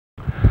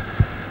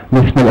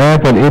بسم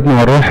الآب والابن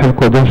والروح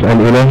القدس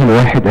الإله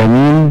الواحد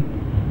آمين.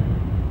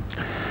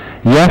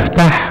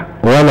 يفتح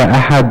ولا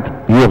أحد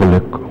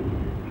يغلق.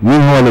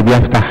 مين هو اللي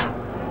بيفتح؟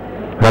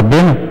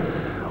 ربنا،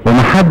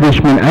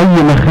 ومحدش من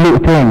أي مخلوق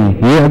تاني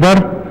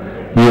يقدر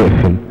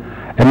يقفل.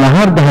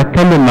 النهاردة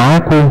هتكلم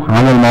معاكم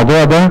عن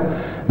الموضوع ده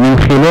من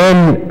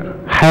خلال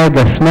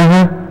حاجة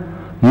اسمها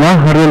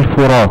نهر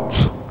الفرات.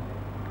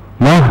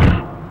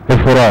 نهر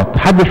الفرات،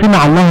 حد سمع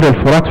عن نهر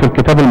الفرات في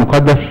الكتاب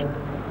المقدس؟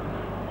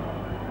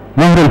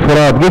 نهر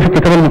الفرات جه في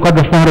الكتاب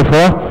المقدس. نهر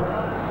الفرات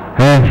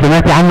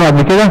سمعتي عنه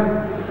قبل كده؟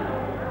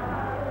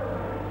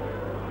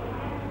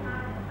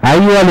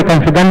 ايوه، اللي كان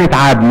في جنة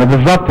عدن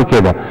بالظبط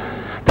كده.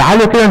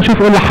 تعالوا كده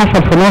نشوف ايه اللي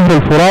حصل في نهر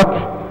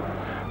الفرات.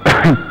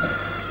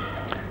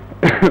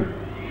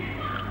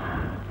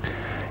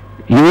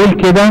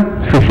 يقول كده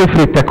في سفر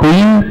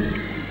التكوين: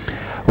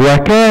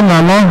 وكان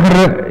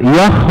نهر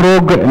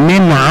يخرج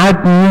من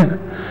عدن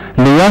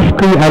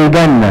ليسقي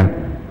الجنة،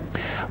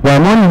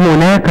 ومن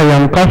هناك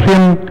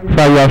ينقسم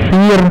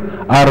فيصير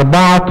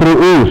 4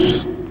 رؤوس.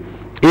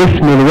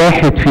 اسم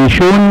الواحد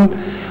فيشون،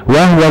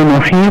 وهو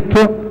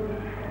المحيط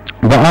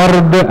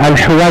بأرض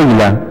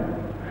الحويلة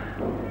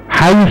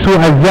حيث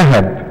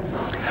الذهب.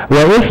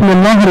 واسم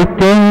النهر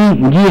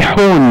الثاني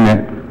جيحون،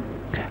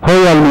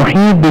 هو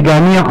المحيط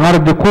بجميع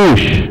أرض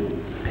كوش.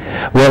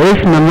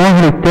 واسم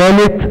النهر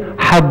الثالث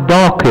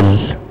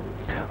حداقل،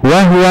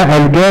 وهو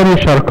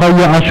الجاري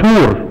شرقي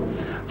أشور.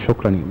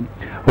 شكرا.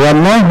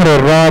 والنهر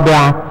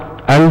الرابع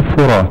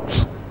الفرات.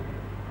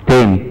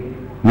 تاني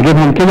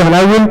نجيبهم كده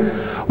الأول: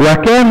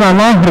 وكان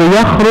نهر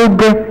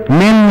يخرج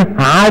من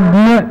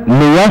عدن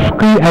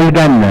ليسقي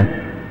الجنة.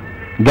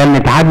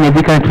 جنة عدن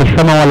دي كانت في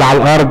السماء ولا على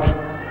الأرض؟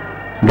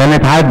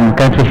 جنة عدن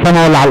كانت في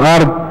السماء ولا على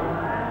الأرض؟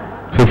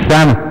 في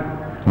السماء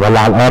ولا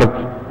على الأرض؟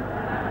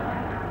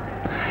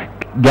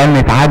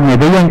 جنة عدن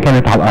دي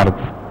كانت على الأرض.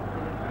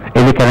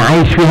 اللي كان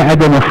عايش فيها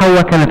آدم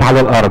وحواء كانت على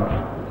الأرض.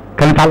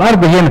 كانت على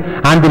الأرض هنا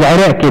عند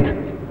العراق كده،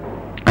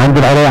 عند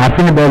العراق.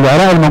 عارفين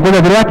العراق الموجودة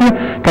دلوقتي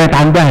كانت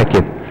عندها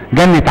كده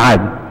جنة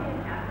عدن،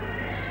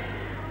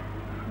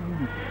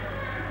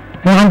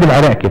 هي عند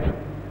العراق كده.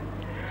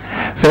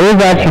 فايه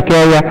بقى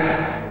الحكاية؟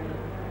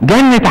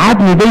 جنة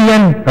عدن دي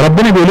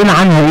ربنا بيقول لنا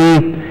عنها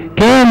ايه؟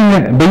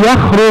 كان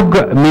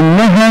بيخرج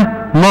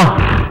منها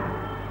نهر،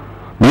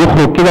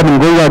 بيخرج كده من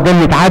جوه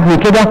جنة عدن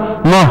كده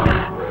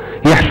نهر.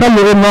 يحصل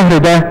له ايه النهر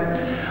ده؟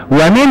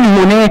 ومن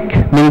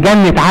هناك من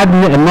جنة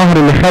عدن النهر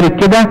اللي خارج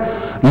كده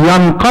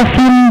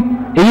ينقسم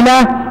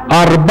الى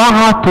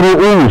 4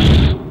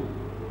 رؤوس.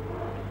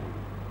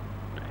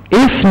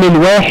 اسم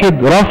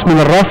الواحد راس من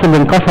الراس اللي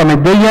انقسمت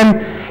دي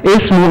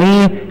اسمه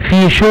ايه؟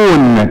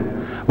 فيشون،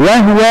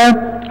 وهو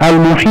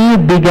المحيط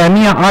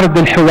بجميع ارض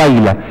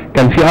الحويلة.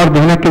 كان في ارض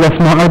هناك كده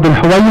اسمها ارض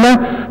الحويلة،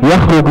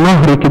 يخرج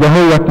نهر كده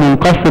هو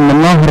منقسم من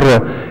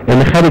النهر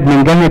اللي خارج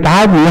من جنة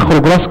عدن،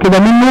 يخرج راس كده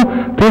منه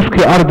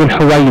تسقي ارض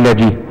الحويلة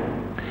دي.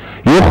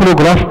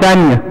 يخرج راس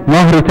تانية،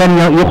 نهر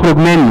تانية يخرج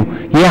منه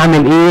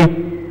يعمل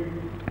ايه؟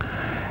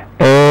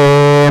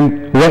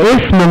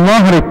 واسم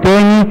النهر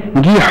التاني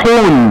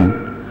جيحون،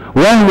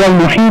 وهو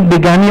المحيط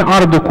بجميع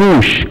ارض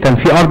كوش. كان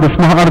في ارض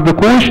اسمها ارض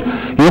كوش،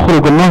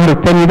 يخرج النهر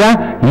التاني ده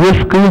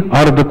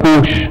يسقي ارض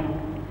كوش.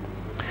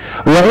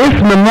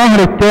 واسم النهر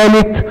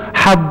الثالث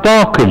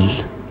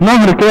حداقل،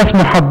 نهر كده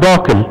اسمه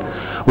حداقل،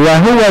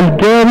 وهو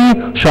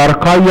الجاري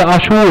شرقي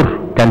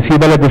اشور. كان في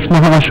بلد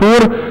اسمها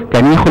اشور،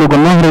 كان يخرج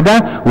النهر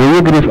ده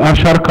ويجري في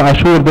شرق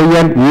اشور دي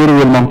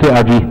يروي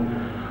المنطقة دي.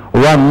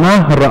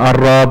 والنهر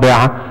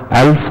الرابع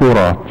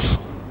الفرات.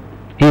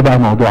 ايه بقى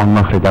موضوع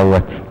النهر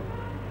دوت؟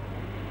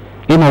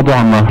 ايه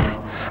موضوع النهر؟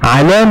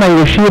 علامة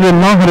يشير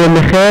النهر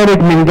اللي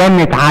خارج من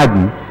جنة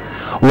عدن،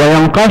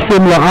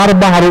 وينقسم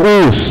ل4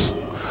 رؤوس،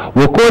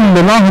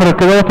 وكل نهر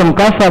كده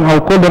انقسم او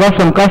كل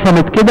راس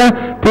انقسمت كده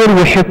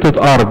تروي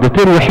حتة ارض،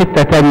 تروي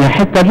حتة تانية،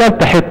 حتة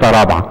ثالثة، حتة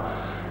رابعة.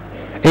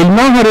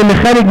 النهر اللي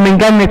خارج من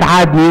جنة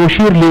عدن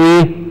يشير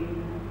لايه؟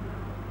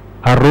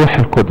 الروح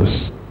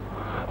القدس،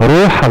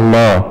 روح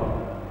الله.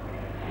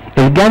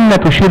 الجنة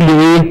تشير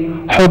لايه؟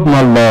 حضن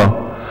الله.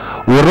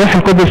 والروح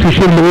القدس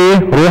يشير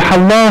لايه؟ روح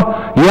الله.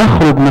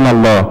 يخرج من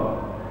الله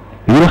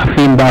يروح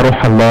فين بقى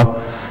روح الله؟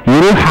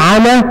 يروح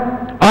على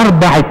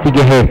 4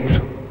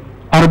 اتجاهات.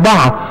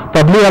 4.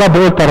 طب ليه يا رب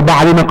قلت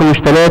 4؟ ليه ما كانوش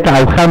 3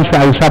 أو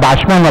 5 أو 7؟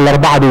 اشمعنى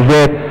ال4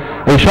 بالذات؟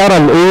 اشارة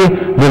لايه؟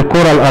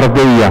 للكرة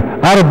الارضية.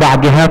 4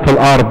 جهات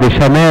الارض،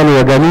 شمال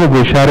وجنوب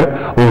وشرق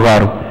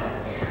وغرب.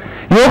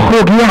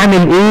 يخرج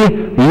يعمل ايه؟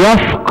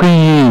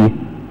 يسقي.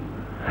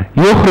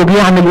 يخرج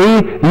يعمل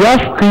ايه؟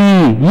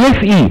 يسقي،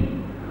 يسقي.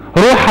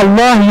 روح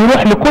الله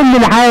يروح لكل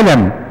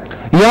العالم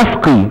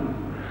يسقي.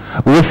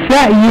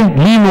 والسقي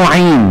ليه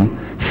نوعين: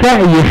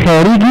 سقي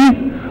خارجي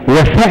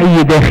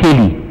وسقي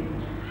داخلي.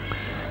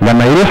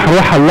 لما يروح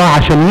روح الله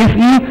عشان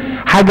يسقي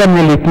حاجة من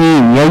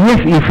الاثنين، يا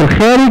يسقي في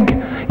الخارج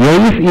يا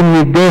يسقي من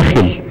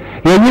الداخل،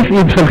 يا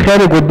يسقي في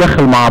الخارج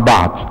والداخل مع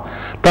بعض.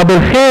 طب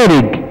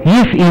الخارج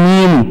يسقي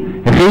مين؟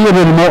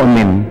 غير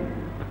المؤمن.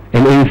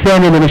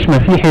 الانسان اللي مش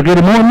مسيحي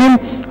غير مؤمن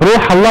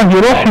روح الله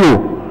يروح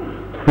له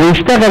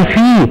ويشتغل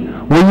فيه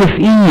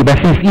ويسقيه، بس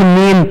يسقيه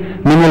منين؟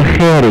 من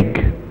الخارج.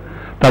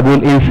 طب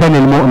والانسان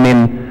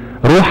المؤمن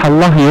روح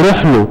الله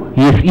يروح له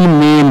يسقيه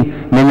منين؟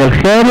 من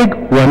الخارج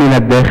ومن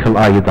الداخل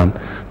ايضا.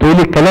 تقول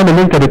الكلام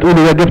اللي انت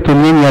بتقوله ده جبته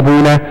منين يا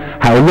ابونا؟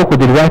 هقول لكم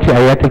دلوقتي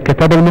ايات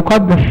الكتاب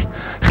المقدس.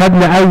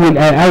 خدنا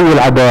اول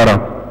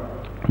عبارة،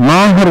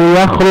 نهر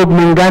يخرج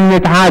من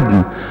جنة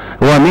عدن،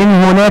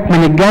 ومن هناك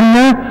من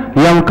الجنة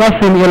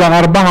ينقسم الى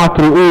 4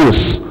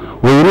 رؤوس،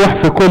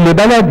 ويروح في كل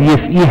بلد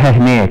يسقيها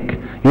هناك.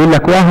 يقول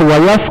لك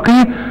وهو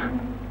يسقي،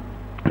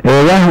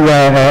 وهو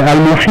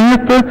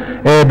المحيط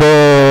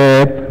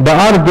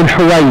بأرض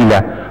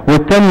الحويلة.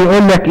 والتاني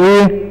يقول لك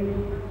ايه؟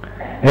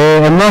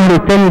 النهر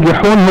التاني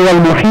جيحون هو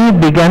المحيط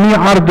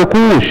بجميع أرض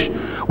كوش.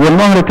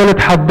 والنهر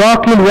الثالث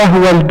حداقل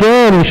وهو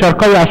الجاري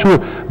شرقي عاشور،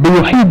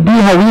 بيحيط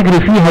بيها ويجري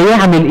فيها.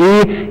 يعمل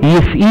ايه؟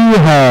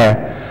 يسقيها.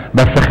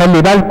 بس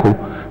خلي بالكم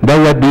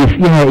دوت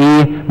بيسقيها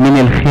ايه؟ من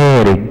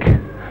الخارج،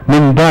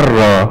 من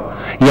بره.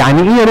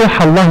 يعني ايه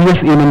روح الله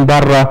يسقي من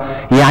بره؟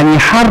 يعني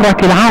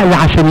يحرك العقل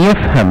عشان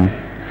يفهم،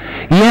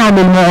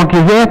 يعمل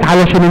معجزات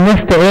علشان الناس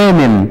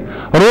تآمن.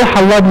 روح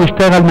الله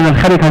بيشتغل من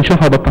الخارج،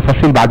 هنشوفها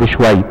بالتفاصيل بعد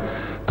شوية.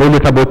 تقول لي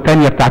طب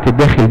والتانية بتاعت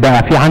الداخل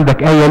بقى في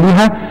عندك آية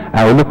ليها؟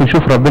 اقول لكم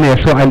نشوف ربنا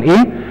يسوع قال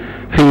ايه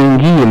في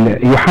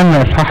انجيل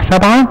يوحنا اصحاح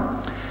 7.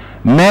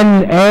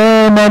 من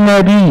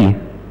آمن بي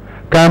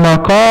كما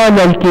قال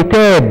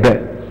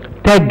الكتاب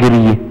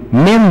تجري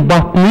من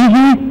بطنه،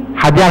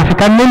 حد يعرف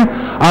يكمل؟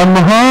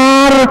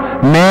 انهار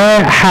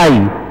ماء حي.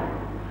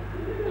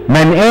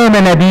 من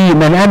آمن بي،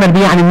 من آمن بي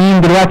يعني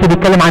مين دلوقتي؟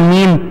 بيتكلم عن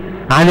مين؟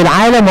 عن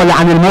العالم ولا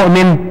عن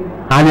المؤمن؟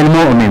 عن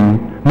المؤمن.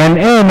 من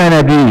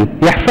آمن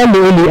بي يحصل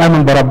له ايه اللي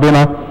يآمن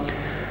بربنا؟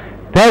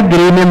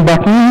 تجري من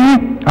بطنه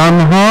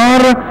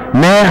انهار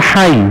ماء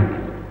حي.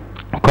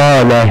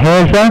 قال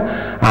هذا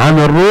عن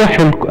الروح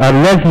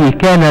الذي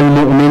كان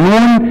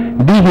المؤمنون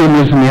به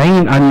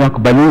مزمعين ان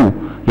يقبلوه.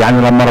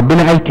 يعني لما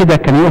ربنا قال كده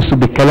كان يقصد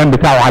بالكلام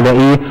بتاعه على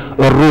ايه؟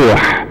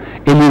 الروح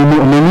اللي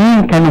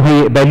المؤمنين كانوا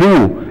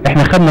هيقبلوه.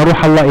 احنا خدنا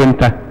روح الله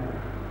امتى؟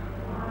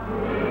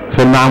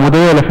 في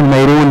المعمودية ولا في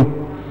الميرون؟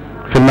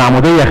 في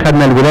المعمودية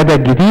خدنا الولادة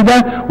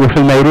الجديدة، وفي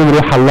الميرون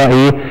روح الله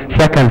ايه؟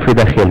 سكن في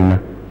داخلنا.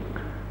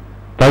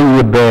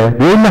 طيب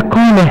يقول لك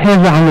قال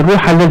هذا عن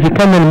الروح الذي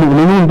كان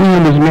المؤمنون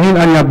به مزمعين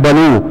ان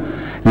يقبلوه،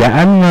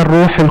 لان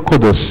الروح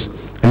القدس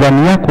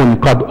لم يكن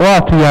قد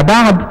اعطي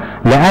بعد،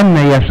 لان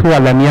يسوع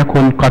لم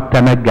يكن قد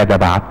تمجد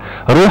بعد.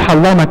 روح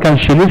الله ما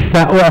كانش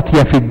لسه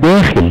اعطي في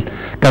الداخل،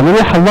 كان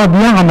روح الله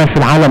بيعمل في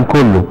العالم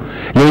كله.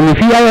 لان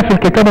في آية في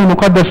الكتاب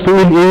المقدس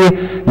تقول ايه؟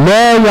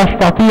 لا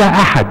يستطيع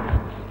احد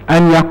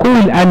ان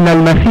يقول ان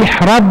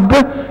المسيح رب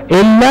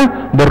الا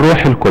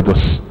بالروح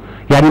القدس.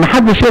 يعني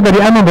محدش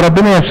يقدر يؤمن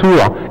بربنا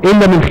يسوع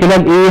الا من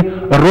خلال ايه؟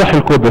 الروح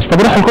القدس. طب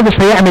الروح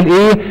القدس هيعمل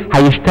ايه؟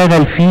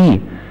 هيشتغل فيه،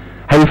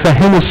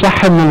 هيفهمه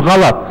الصح من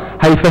الغلط،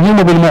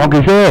 هيفهمه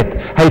بالمعجزات،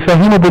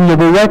 هيفهمه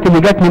بالنبوات اللي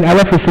جت من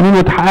آلاف السنين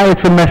واتحققت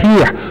في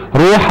المسيح.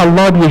 روح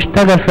الله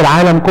بيشتغل في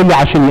العالم كله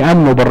عشان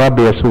يأمنوا بالرب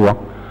يسوع.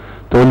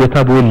 تقول لي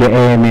طب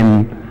واللي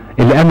آمن؟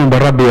 اللي آمن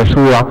بالرب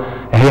يسوع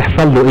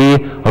هيحصل له ايه؟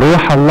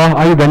 روح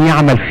الله ايضا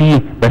يعمل فيه،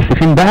 بس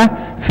فين بقى؟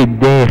 في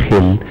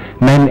الداخل.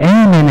 من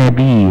آمن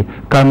بي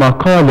كما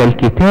قال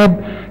الكتاب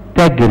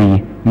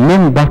تجري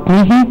من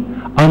بطنه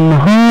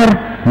انهار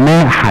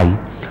ماء حي.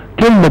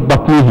 كلمة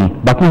بطنه،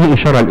 بطنه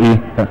اشارة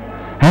لايه؟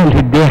 هل في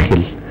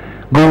الداخل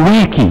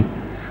جواكي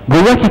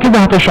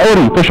كده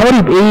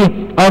تشعري بايه؟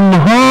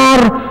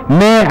 انهار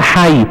ماء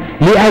حي.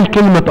 ليه قال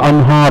كلمة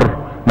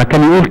انهار؟ ما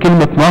كان يقول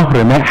كلمة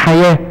نهر ماء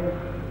حياة.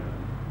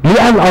 ليه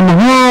قال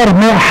انهار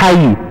ماء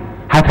حي؟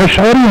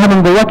 هتشعريها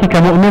من جواكي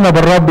كمؤمنة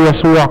بالرب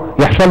يسوع.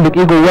 يحصل لك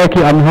ايه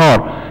جواكي؟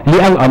 انهار.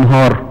 ليه قال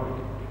انهار؟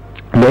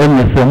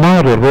 لان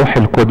ثمار الروح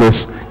القدس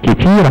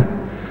كتيرة: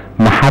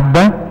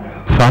 محبة،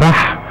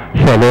 فرح،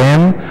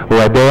 سلام،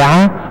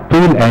 وداعة،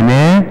 طول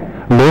أناة،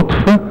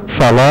 لطف،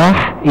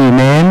 صلاح،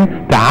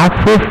 ايمان،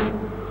 تعفف.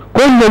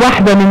 كل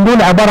واحدة من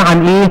دول عبارة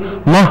عن ايه؟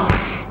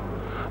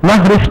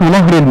 نهر اسمه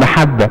نهر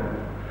المحبة،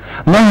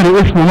 نهر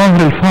اسمه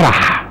نهر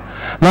الفرح،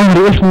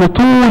 نهر اسمه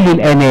طول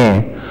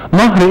الأناة،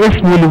 نهر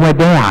اسمه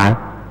الوداعة.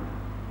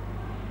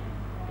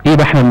 ايه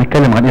بقى احنا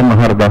بنتكلم عن ايه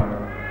النهارده؟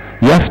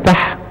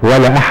 يفتح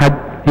ولا احد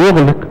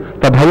يغلق.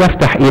 طب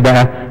هيفتح ايه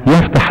بقى؟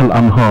 يفتح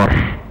الانهار،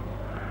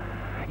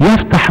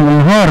 يفتح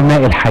انهار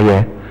ماء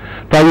الحياة.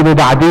 طيب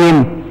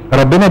وبعدين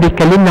ربنا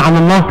بيتكلمنا عن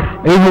النهر.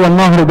 ايه هو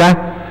النهر ده؟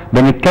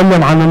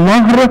 بنتكلم عن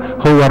النهر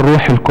هو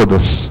الروح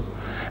القدس،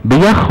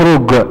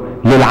 بيخرج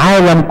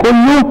للعالم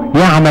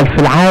كله، يعمل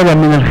في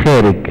العالم من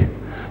الخارج،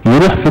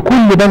 يروح في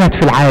كل بلد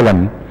في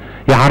العالم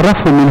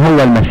يعرفهم من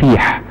هو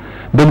المسيح،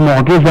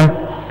 بالمعجزة،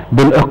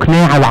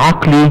 بالاقناع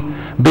العقلي،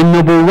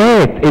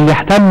 بالنبوات اللي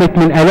احتمت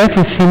من آلاف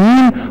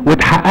السنين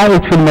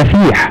واتحققت في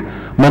المسيح.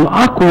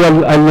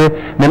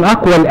 من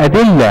اقوى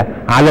الادلة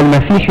على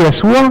المسيح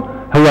يسوع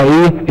هو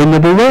ايه؟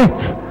 النبوات.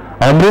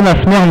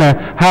 عمرنا سمعنا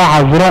ها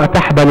عذراء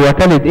تحبل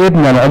وتلد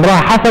ابنا؟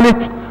 عمرها حصلت؟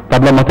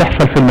 طب لما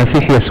تحصل في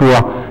المسيح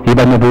يسوع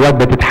يبقى النبوات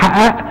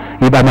بتتحقق،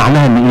 يبقى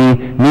معناها ان ايه؟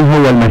 مين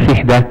هو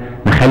المسيح ده؟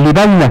 نخلي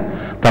بالنا.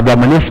 طب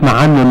لما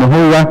نسمع عنه ان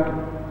هو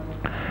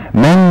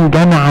من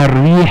جمع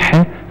الريح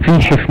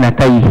في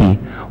حفنتيه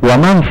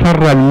ومن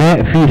صر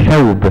الماء في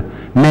ثوب،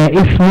 ما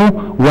اسمه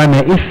وما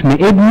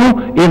اسم ابنه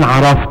ان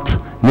عرفت.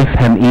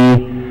 نفهم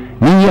ايه؟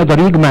 مين يقدر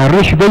يجمع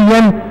الريح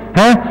ديا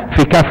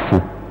في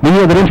كفه؟ مين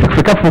يقدر يمسك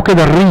في كفه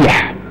كده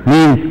الريح؟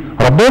 مين؟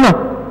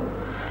 ربنا.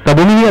 طب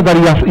ومين يقدر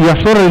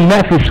يصر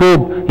الماء في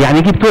ثوب؟ يعني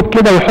يجيب ثوب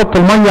كده ويحط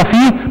الميه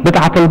فيه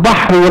بتاعه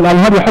البحر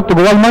والانهار، يحط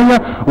جواه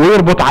الميه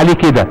ويربط عليه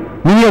كده.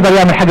 مين يقدر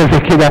يعمل حاجه زي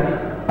كده؟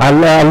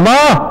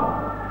 الله.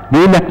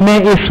 بيقول لك ما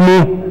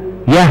اسمه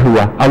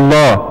يهوى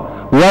الله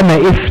وما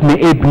اسم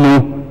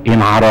ابنه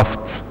ان عرفت.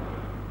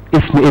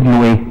 اسم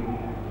ابنه ايه؟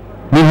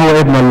 مين هو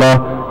ابن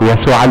الله؟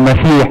 يسوع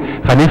المسيح.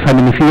 فنفهم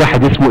ان في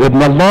واحد اسمه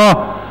ابن الله.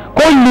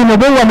 كل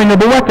نبوة من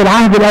نبوات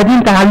العهد القديم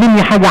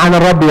تعلمني حاجة عن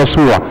الرب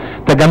يسوع،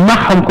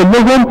 تجمعهم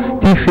كلهم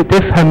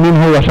تفهم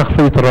مين هو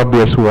شخصية الرب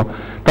يسوع.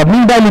 طب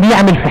مين بقى اللي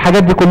بيعمل في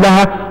الحاجات دي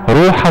كلها؟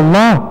 روح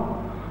الله.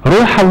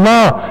 روح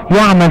الله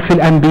يعمل في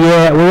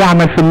الانبياء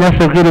ويعمل في الناس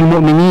الغير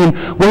المؤمنين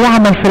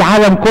ويعمل في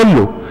العالم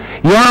كله،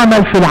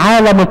 يعمل في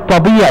العالم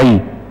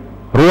الطبيعي.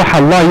 روح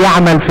الله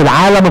يعمل في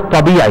العالم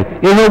الطبيعي.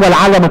 ايه هو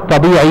العالم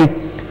الطبيعي؟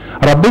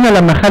 ربنا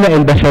لما خلق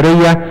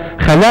البشرية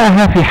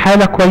خلقها في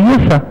حالة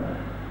كويسة،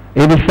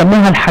 اللي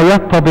بيسموها الحياة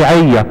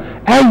الطبيعية.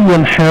 اي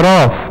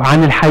انحراف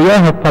عن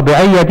الحياة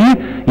الطبيعية دي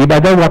يبقى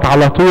دوت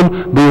على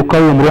طول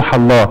بيقوم روح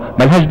الله.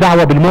 ملهاش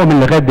دعوة بالمؤمن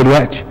لغاية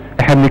دلوقتي،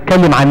 احنا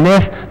بنتكلم عن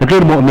ناس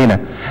غير مؤمنة.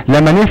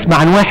 لما نسمع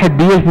عن واحد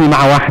بيزني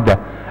مع واحدة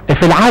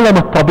في العالم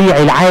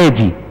الطبيعي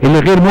العادي اللي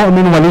غير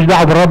مؤمن ومالوش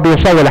دعوة بالرب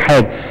يسوع ولا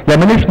حاجة،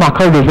 لما نسمع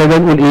قوله زي ده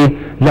نقول ايه؟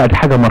 لا دي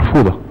حاجة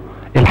مرفوضة.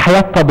 الحياة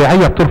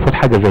الطبيعية بترفض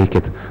حاجة زي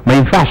كده، ما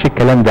ينفعش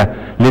الكلام ده،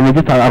 لان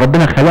دي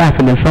ربنا خلقها في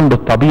الانسان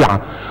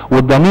بالطبيعة،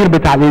 والضمير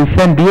بتاع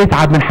الانسان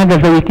بيتعب من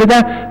حاجة زي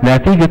كده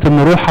نتيجة ان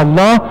روح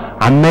الله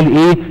عمال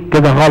ايه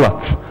كده غلط.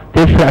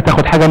 تسرق،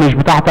 تاخد حاجة مش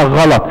بتاعتك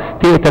غلط،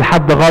 تقتل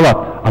حد غلط.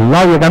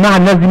 الله يا جماعة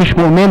الناس دي مش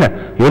مؤمنة.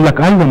 يقول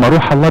لك ايوه ما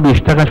روح الله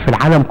بيشتغل في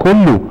العالم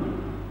كله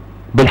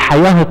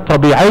بالحياة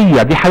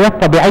الطبيعية، دي حياة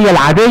طبيعية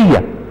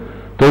العادية.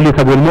 تقول لي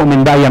طب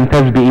والمؤمن بقى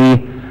يمتاز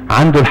بايه؟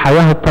 عنده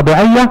الحياة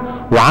الطبيعية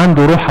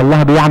وعنده روح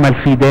الله بيعمل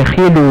في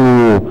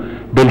داخله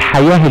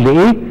بالحياة اللي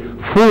ايه؟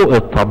 فوق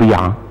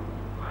الطبيعة.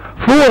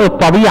 فوق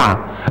الطبيعة.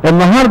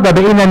 النهاردة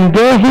بقينا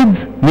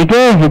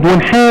نجاهد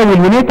ونحاول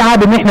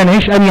ونتعب ان احنا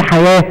نعيش انهي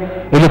حياة؟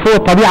 اللي فوق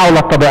الطبيعة ولا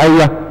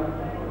الطبيعية؟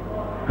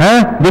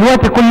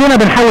 دلوقتي كلنا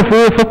بنحاول في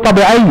ايه؟ في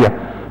الطبيعية.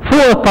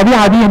 فوق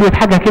الطبيعة دي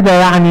حاجة كده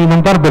يعني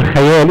من ضرب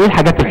الخيال. ايه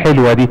الحاجات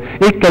الحلوة دي؟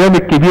 ايه الكلام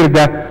الكبير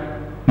ده؟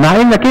 مع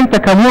انك انت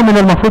كمؤمن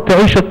المفروض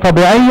تعيش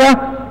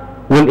الطبيعية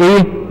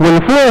والايه؟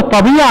 والفوق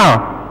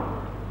الطبيعة.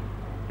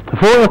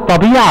 فوق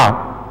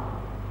الطبيعة.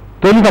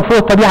 تقول لي طب فوق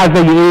الطبيعة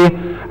زي ايه؟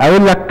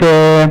 اقول لك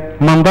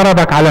من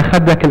ضربك على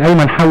خدك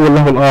الايمن حول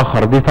له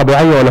الاخر. دي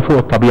طبيعية ولا فوق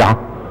الطبيعة؟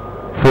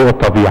 فوق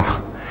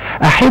الطبيعة.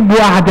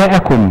 احبوا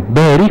اعداءكم،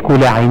 باركوا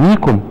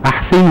لاعينيكم،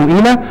 احسنوا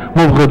الى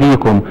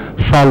مبغضيكم،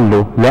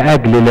 صلوا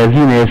لاجل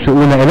الذين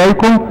يسيئون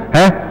اليكم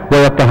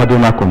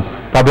ويضطهدونكم.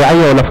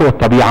 طبيعية ولا فوق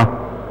الطبيعة؟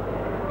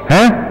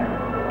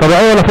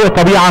 طبيعية ولا فوق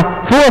الطبيعة؟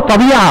 فوق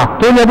الطبيعة.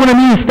 تقول يا ابونا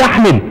مين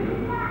يستحمل؟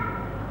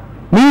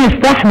 مين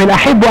يستحمل؟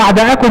 احبوا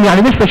اعداءكم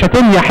يعني لسه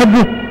شاتمني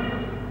احبه؟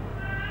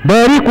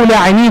 باركوا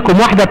لاعينيكم.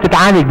 واحدة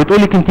بتتعاند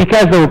بتقولك انت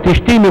كذا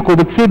وبتشتمك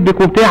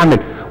وبتسبك وبتعمل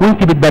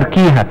وانت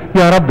بتباركيها،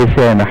 يا رب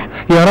سامح،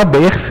 يا رب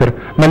اغفر،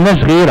 ملناش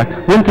غيرك،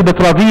 وانت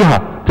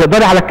بتراضيها.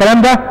 تقدري على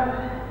الكلام ده؟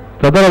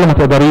 تقدري ولا ما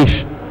تقدريش؟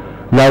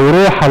 لو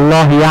روح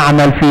الله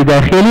يعمل في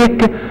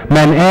داخلك،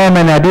 من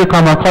امن بي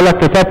كما قال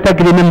الكتاب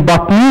تجري من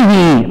بطنه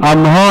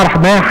انهار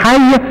ماء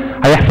حي.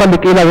 هيحصل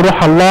لك ايه لو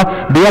روح الله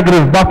بيجري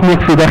في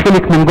بطنك في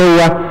داخلك من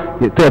جوه؟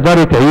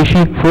 تقدري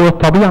تعيشي فوق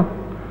الطبيعة.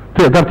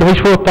 تقدر تعيش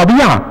فوق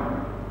الطبيعة،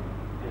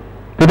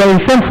 تبقى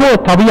انسان فوق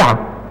الطبيعة.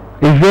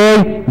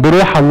 ازاي؟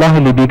 بروح الله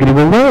اللي بيجري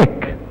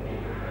جواك.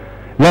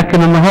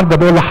 لكن النهارده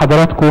بقول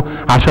لحضراتكم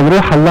عشان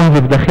روح الله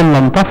اللي في داخلنا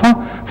انطفى،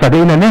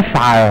 فبقينا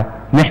نسعى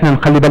ان احنا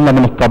نخلي بالنا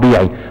من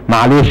الطبيعي.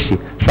 معلش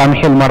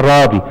سامحي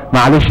المره دي،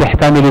 معلش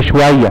احتملي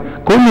شويه.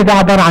 كل ده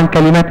عباره عن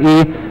كلمات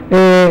ايه؟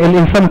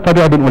 الانسان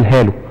الطبيعي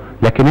بنقولها له،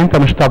 لكن انت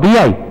مش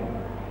طبيعي،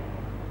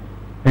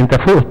 انت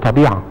فوق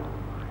الطبيعه،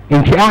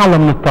 انت اعلى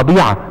من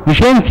الطبيعه.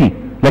 مش انت،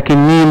 لكن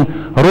مين؟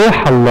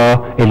 روح الله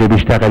اللي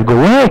بيشتغل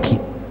جواكي.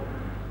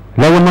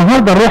 لو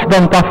النهارده الروح ده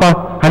انطفى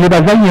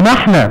هنبقى زي ما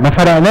احنا، ما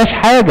فرقناش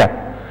حاجه.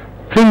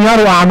 فين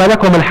يروا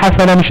اعمالكم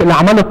الحسنه؟ مش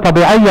الاعمال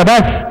الطبيعيه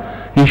بس،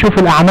 يشوف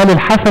الاعمال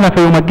الحسنه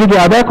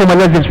فيمجدوا اباكم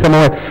الذي في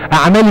السماوات.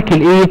 اعمالك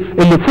الايه؟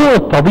 اللي فوق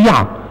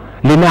الطبيعه.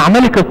 لان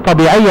اعمالك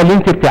الطبيعيه اللي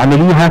انت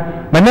بتعمليها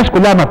ما الناس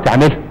كلها ما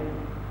بتعملها.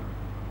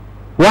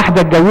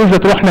 واحده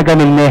اتجوزت رحنا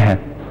جاملناها،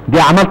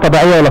 دي اعمال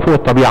طبيعيه ولا فوق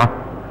الطبيعه؟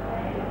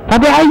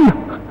 طبيعيه.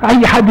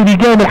 اي حد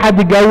بيجامل حد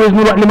يتجوز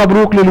نروح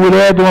لمبروك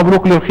للولاد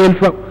ومبروك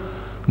للخلفه،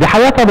 دي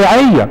حياه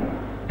طبيعيه.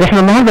 احنا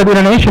النهارده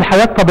بقينا نعيش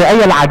الحياه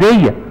الطبيعيه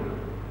العاديه.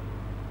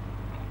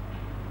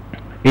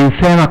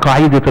 انسانه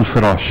قاعده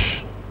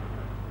الفراش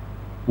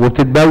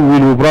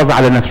وبتتبول وبراز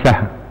على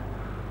نفسها،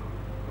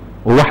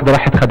 وواحده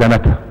راحت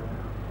خدمتها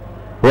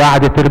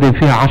وقعدت تخدم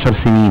فيها 10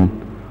 سنين،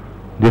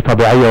 دي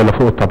طبيعيه ولا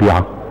فوق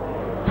الطبيعه؟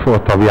 فوق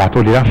الطبيعة.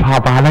 تقول لي لا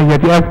صعب عليا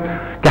دي قوي،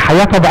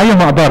 كحياة طبيعية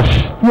ما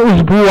اقدرش،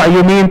 اسبوع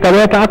يومين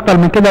ثلاثة اكتر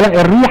من كده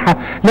لا الريحة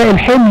لا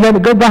الحمل لا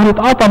الجد ظهري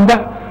اتقطم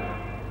بقى.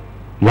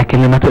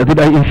 لكن لما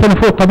تبقى انسان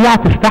فوق الطبيعة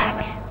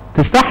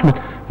تستحمل.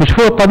 مش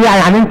فوق الطبيعة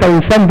يعني انت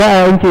انسان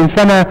بقى انت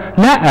انسانة،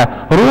 لا،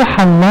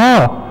 روح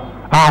الله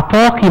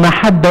اعطاكي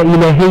محبة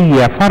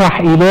الهية، فرح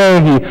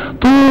الهي،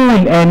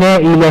 طول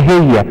اناء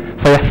الهية،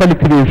 فيحصل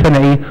لك تبقى انسانة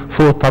ايه؟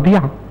 فوق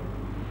الطبيعة.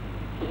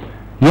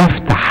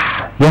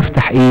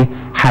 يفتح ايه؟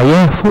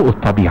 حياة فوق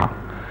الطبيعة.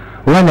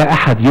 ولا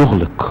احد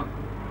يغلق.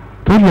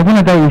 تقول يا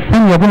ابونا ده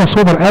انسان يا ابونا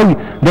صبر قوي،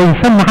 ده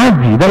انسان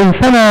معدي، ده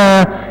انسان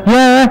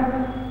يا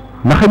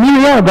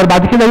مين يقدر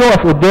بعد كده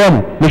يقف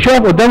قدامه؟ مش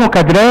يقف قدامه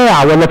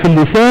كدراع ولا في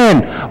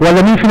اللسان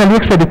ولا مين فينا اللي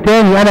يكسب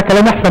التاني، انا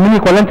كلام احسن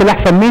منك ولا انت اللي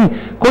احسن مني،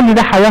 كل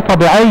ده حياة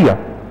طبيعية.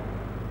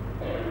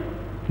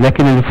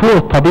 لكن اللي فوق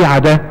الطبيعة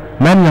ده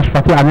من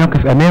يستطيع ان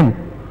يقف امامه.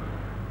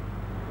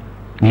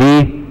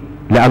 ليه؟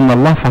 لان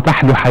الله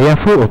فتح له حياة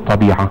فوق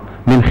الطبيعة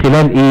من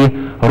خلال ايه؟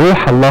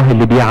 روح الله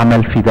اللي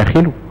بيعمل في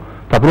داخله.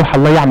 طب روح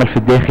الله يعمل في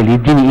الداخل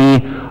يديني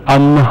ايه؟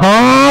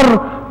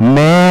 انهار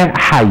ماء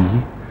حي.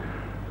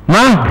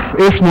 نهر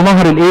اسمه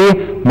نهر الايه؟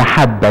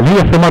 محبة، اللي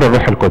هي ثمار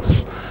الروح القدس.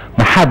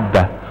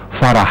 محبة،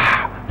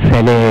 فرح،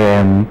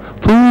 سلام،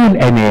 طول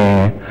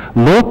اناة،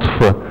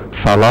 لطف،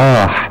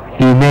 صلاح،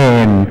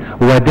 ايمان،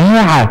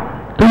 وداعة.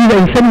 تقول ده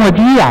انسان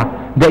وديع،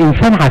 ده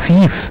انسان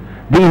عفيف،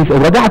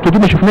 وداعته دي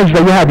ما شفناش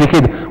زيها قبل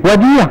كده،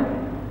 وديع،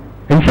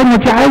 انسان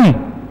وديع قوي.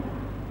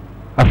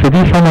 اصل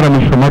دي ثمرة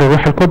من ثمار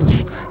الروح القدس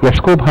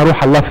يسكبها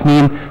روح الله في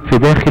مين؟ في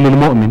داخل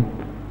المؤمن.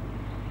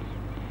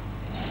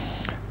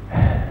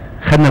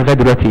 خدنا لغايه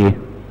دلوقتي ايه؟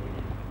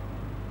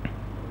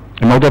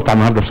 الموضوع بتاع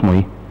النهارده اسمه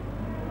ايه؟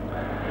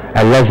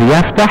 الذي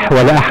يفتح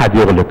ولا احد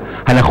يغلق.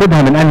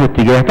 هناخدها من انه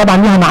اتجاه، طبعا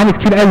ليها معاني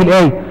كتير قوي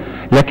الايه،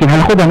 لكن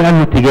هناخدها من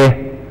انه اتجاه.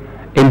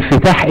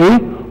 انفتاح ايه؟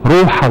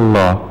 روح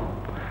الله.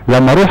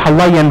 لما روح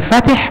الله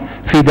ينفتح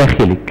في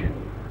داخلك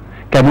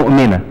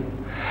كمؤمنة.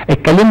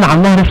 اتكلمنا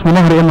عن نهر اسمه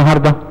نهر ايه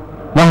النهارده؟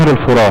 نهر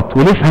الفرات،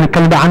 ولسه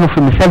هنتكلم بقى عنه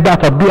في مثال بقى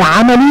تطبيق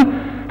عملي.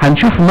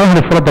 هنشوف نهر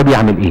الفرات ده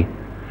بيعمل ايه.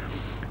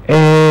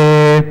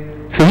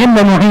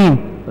 فهمنا نوعين.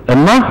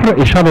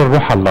 النهر اشاره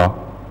لروح الله،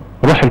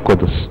 روح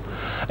القدس.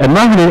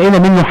 النهر لقينا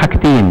منه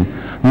حاجتين،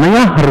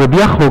 نهر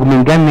بيخرج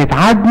من جنة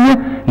عدن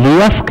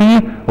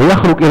ليسقي،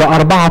 ويخرج الى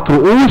 4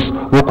 رؤوس،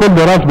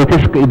 وكل راس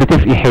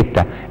بتسقي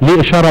حتة. ليه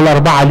اشارة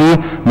ل4؟ ليه؟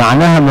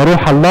 معناها ان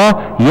روح الله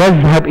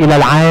يذهب الى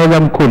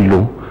العالم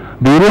كله،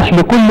 بيروح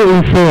لكل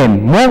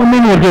انسان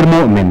مؤمن وغير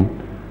مؤمن،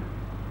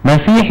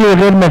 مسيحي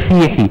وغير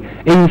مسيحي،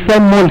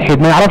 انسان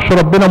ملحد ما يعرفش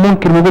ربنا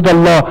منكر وجود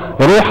الله،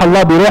 روح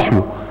الله بيروح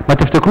له. ما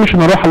تفتكروش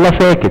ان روح الله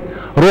ساكت،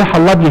 روح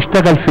الله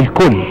بيشتغل في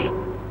الكل،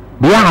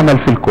 بيعمل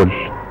في الكل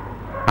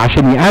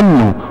عشان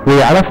يأمنوا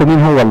ويعرفوا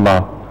مين هو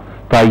الله.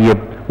 طيب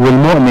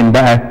والمؤمن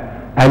بقى؟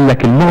 قال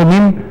لك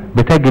المؤمن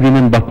بتجري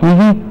من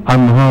بطنه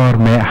انهار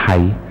ماء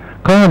حي.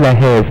 قال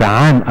هذا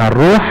عن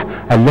الروح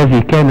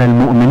الذي كان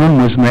المؤمنون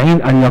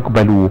مزمعين ان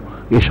يقبلوه،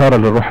 اشارة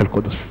للروح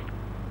القدس.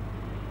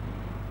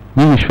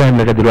 مين مش فاهم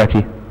لغايه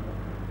دلوقتي؟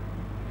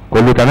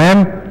 كله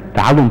تمام؟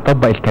 تعالوا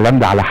نطبق الكلام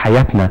ده على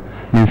حياتنا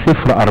من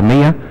سفر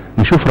ارميا،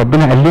 نشوف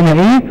ربنا قال لنا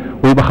ايه،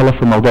 ويبقى خلاص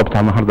الموضوع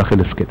بتاع النهارده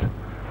خلص كده.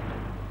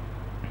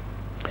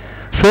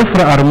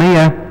 سفر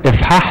ارميا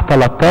اصحاح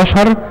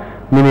 13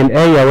 من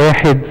الايه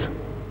 1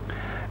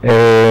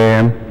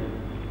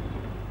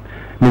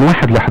 من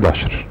 1 ل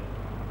 11.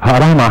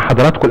 هقراها مع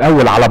حضراتكم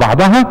الاول على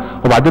بعضها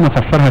وبعدين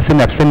افسرها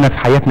سنه بسنه في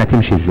حياتنا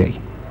تمشي ازاي.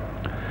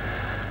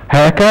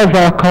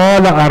 هكذا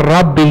قال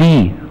الرب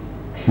لي.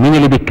 مين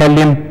اللي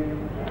بيتكلم؟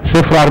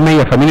 سفر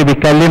ارميا. فمين اللي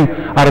بيتكلم؟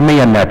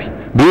 ارميا النبي.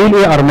 بيقول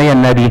ايه ارميا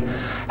النبي؟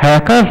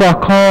 هكذا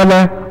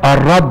قال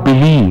الرب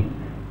لي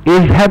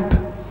اذهب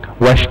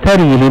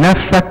واشتري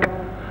لنفسك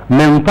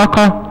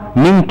منطقة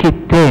من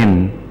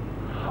كتان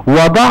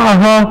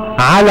وضعها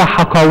على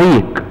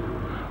حقويك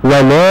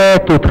ولا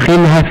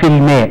تدخلها في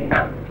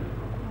الماء.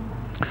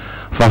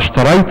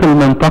 فاشتريت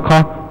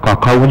المنطقة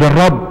كقول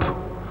الرب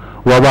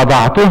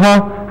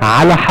ووضعتها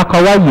على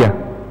حقوية،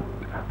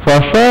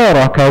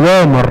 فصار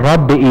كلام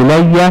الرب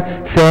إلي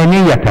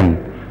ثانية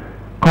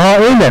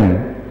قائلا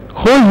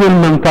خذ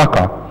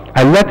المنطقة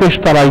التي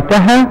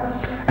اشتريتها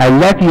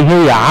التي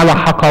هي على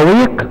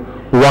حقويك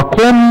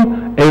وقم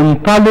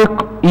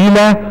انطلق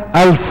الى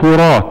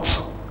الفرات.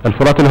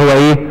 الفرات اللي هو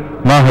ايه؟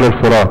 نهر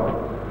الفرات.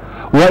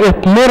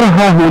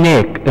 واطمرها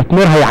هناك.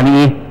 اطمرها يعني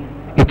ايه؟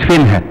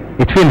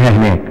 ادفنها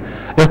هناك.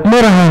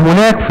 اطمرها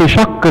هناك في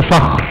شق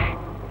صخر.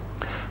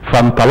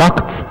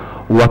 فانطلقت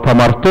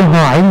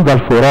وطمرتها عند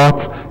الفرات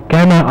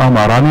كما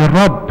امرني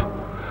الرب.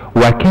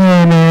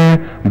 وكان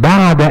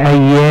بعد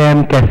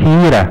ايام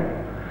كثيرة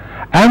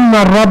ان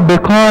الرب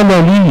قال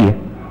لي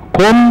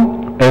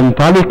قم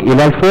انطلق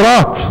الى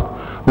الفرات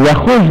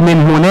وخذ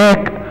من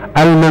هناك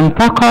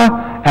المنطقة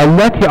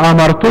التي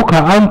امرتك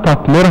ان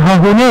تطمرها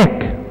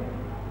هناك.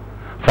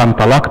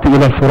 فانطلقت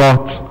الى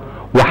الفرات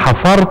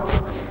وحفرت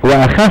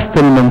واخذت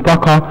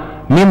المنطقة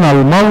من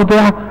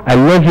الموضع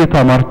الذي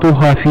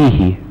طمرتها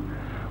فيه،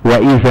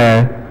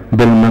 واذا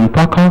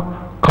بالمنطقة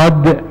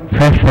قد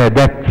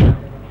فسدت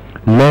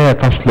لا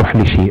تصلح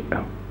لشيء.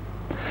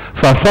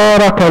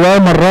 فصار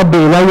كلام الرب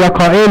الي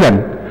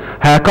قائلا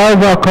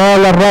هكذا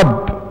قال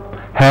الرب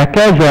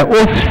هكذا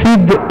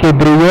افسد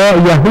كبرياء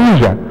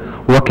يهوذا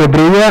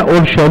وكبرياء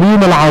اورشليم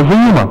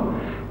العظيمة،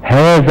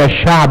 هذا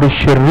الشعب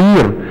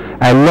الشرير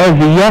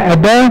الذي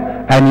يأبى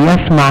ان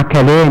يسمع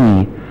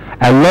كلامي،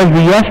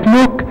 الذي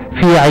يسلك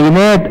في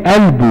عناد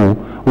قلبه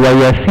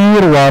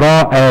ويسير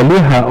وراء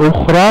آلهة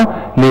اخرى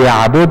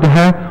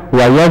ليعبدها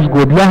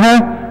ويسجد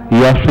لها،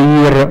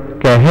 يصير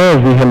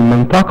كهذه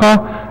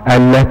المنطقة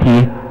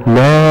التي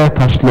لا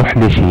تصلح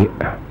لشيء.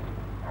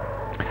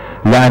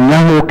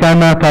 لأنه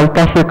كما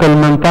تلتصق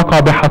المنطقة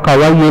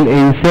بحقوي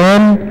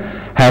الإنسان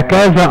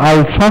هكذا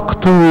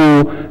ألصقت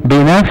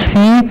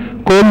بنفسي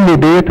كل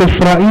بيت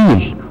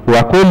إسرائيل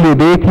وكل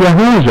بيت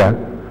يهوذا،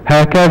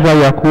 هكذا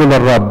يقول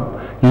الرب،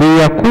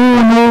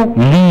 ليكونوا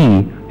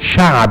لي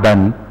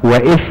شعبا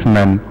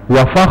واسما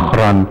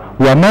وفخرا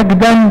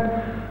ومجدا،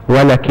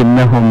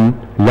 ولكنهم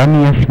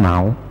لم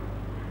يسمعوا.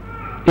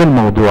 ايه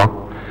الموضوع؟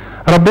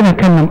 ربنا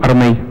كلم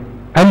ارميا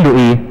قال له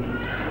ايه؟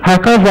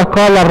 هكذا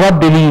قال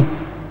الرب لي.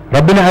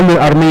 ربنا قال له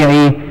الارميا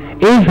ايه؟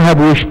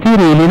 اذهب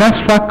واشتري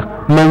لنفسك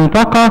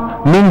منطقة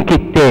من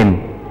كتان.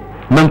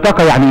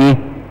 منطقة يعني ايه؟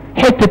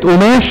 حتة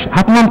قماش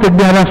هتمنطق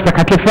بيها نفسك،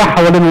 هتلفها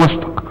حوالين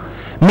وسطك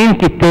من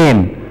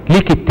كتان. ليه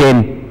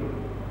كتان؟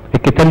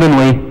 الكتان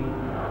لونه ايه؟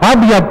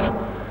 ابيض.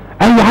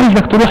 ايوه،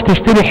 عايزك تروح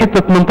تشتري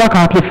حتة منطقة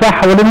هتلفها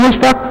حوالين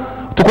وسطك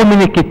تكون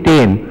من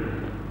الكتان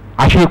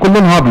عشان يكون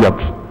لونها ابيض.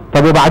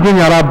 طب وبعدين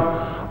يا رب؟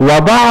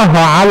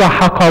 وضعها على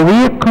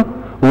حقويق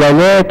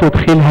ولا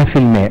تدخلها في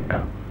الماء.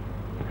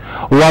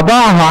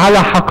 وضعها على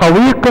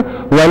حقويق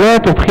ولا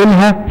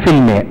تدخلها في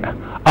الماء.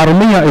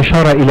 ارميا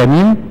اشارة الى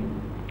مين؟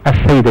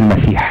 السيد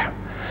المسيح.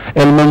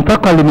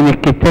 المنطقة اللي من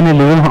الكتان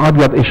اللي لونها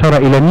ابيض اشارة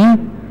الى مين؟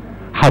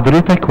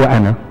 حضرتك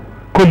وانا،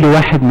 كل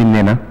واحد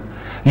مننا.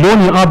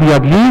 لوني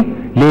ابيض ليه؟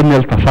 لان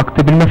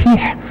التصقت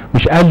بالمسيح.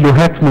 مش قال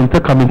له هات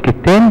منطقة من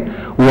كتان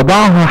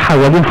وضعها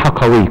حوالين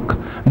حقويق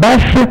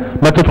بس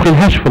ما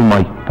تدخلهاش في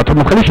المية،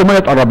 ما تخليش المية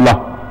تقرب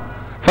لها.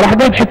 فراح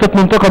جايب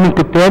حتة منطقة من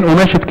كتان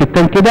قماشة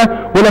كتان كده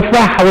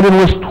ولفها حوالين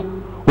وسطه.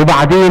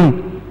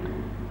 وبعدين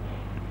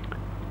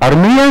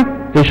ارميا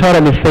اشارة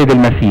للسيد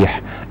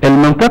المسيح.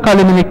 المنطقة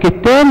اللي من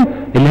الكتان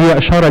اللي هي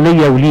اشارة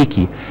ليا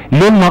وليكي.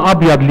 لونها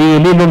ابيض ليه؟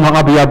 ليه لونها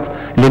ابيض؟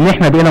 لان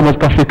احنا بقينا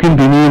ملتصقين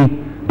بمين؟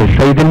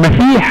 بالسيد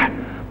المسيح.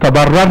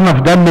 تبررنا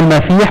في دم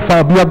المسيح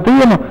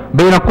فابيضينا،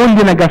 بين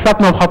كل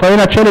نجاساتنا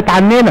وخطايانا اتشالت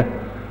عننا.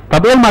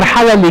 طب ايه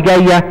المرحلة اللي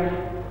جاية؟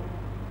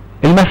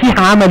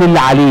 المسيح عمل اللي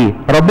عليه،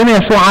 ربنا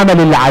يسوع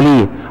عمل اللي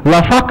عليه،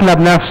 لصقنا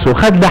بنفسه،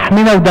 خد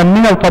لحمنا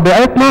ودمنا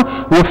وطبيعتنا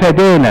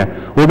وفدانا،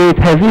 وبقت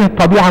هذه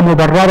الطبيعة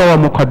مبررة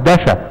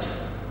ومقدسة.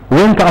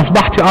 وانت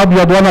اصبحت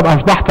ابيض وانا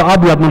اصبحت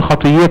ابيض من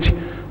خطيتي.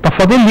 طب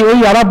فاضل لي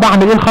ايه يا رب؟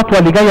 اعمل ايه الخطوة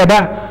اللي جاية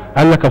بقى؟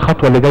 قال لك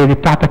الخطوة اللي جاية دي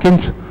بتاعتك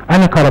انت.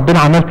 انا كربنا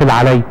عملت اللي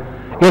عليا.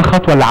 ايه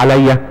الخطوة اللي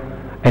عليا؟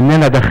 ان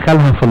انا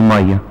ادخلها في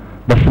المية.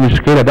 بس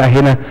المشكلة بقى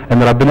هنا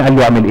ان ربنا قال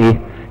له اعمل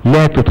ايه؟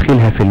 لا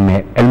تدخلها في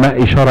الماء.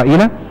 الماء اشارة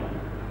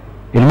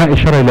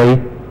الى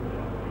ايه؟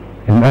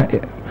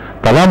 الماء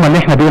طالما ان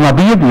احنا بقينا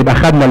بيض يبقى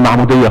خدنا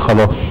المعمودية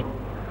خلاص.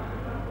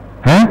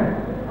 ها؟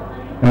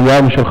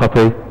 لا مش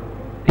الخطية.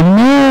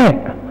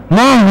 الماء،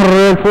 نهر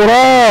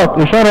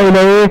الفرات اشارة الى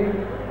ايه؟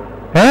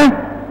 ها؟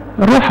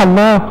 روح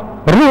الله،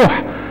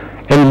 الروح.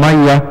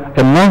 المية،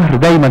 النهر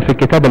دايما في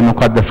الكتاب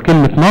المقدس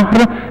كلمة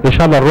نهر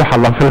اشارة لروح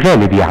الله في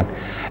الغالب يعني.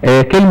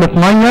 كلمة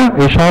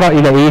مية اشارة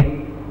الى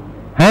ايه؟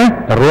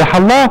 ها؟ الروح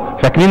الله.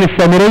 فاكرين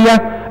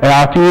السامرية؟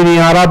 اعطيني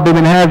يا رب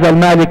من هذا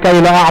الماء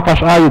لكي لا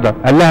اعطش ايضا.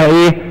 قال لها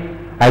ايه؟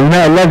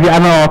 الماء الذي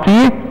انا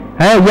اعطيه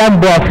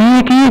ينبع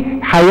فيك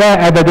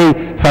حياة ابدية.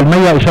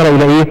 فالمية اشارة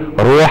الى ايه؟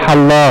 روح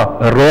الله،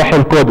 الروح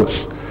القدس.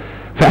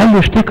 فقال له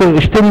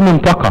اشتري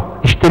منطقة،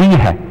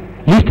 اشتريها.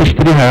 ليه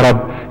تشتريها يا رب؟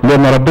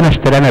 لان ربنا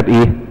اشترانا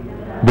بايه؟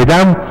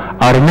 بدم.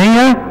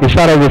 ارميا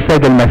اشارة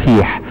للسيد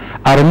المسيح.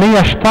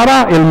 ارميا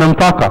اشترى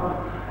المنطقة،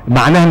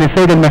 معناها ان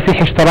السيد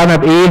المسيح اشترانا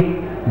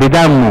بايه؟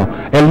 بدمه.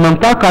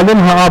 المنطقة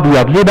لونها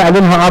ابيض. ليه بقى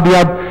لونها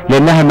ابيض؟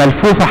 لانها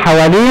ملفوفة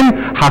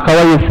حوالين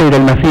حقوي السيد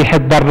المسيح،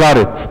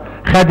 اتبررت،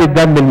 خدت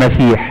دم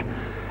المسيح.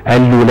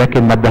 قال له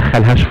لكن ما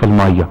تدخلهاش في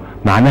المية.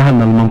 معناها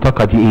ان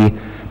المنطقة دي ايه؟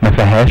 ما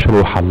فيهاش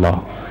روح الله.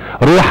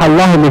 روح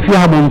الله اللي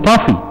فيها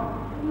منطفي.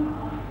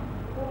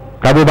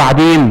 طب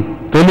وبعدين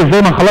تقول لي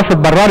ازاي؟ ما خلاص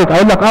اتبررت.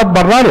 اقول لك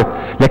اتبررت،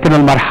 لكن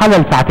المرحلة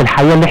بتاعت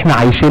الحياة اللي احنا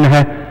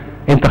عايشينها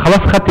انت خلاص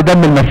خدت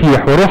دم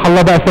المسيح وروح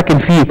الله بقى ساكن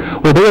فيك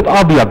وبقيت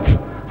ابيض.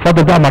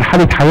 فاضل بقى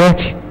مرحلة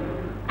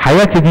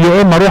حياتي دي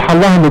يا اما روح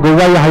الله اللي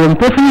جوايا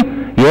هينطفي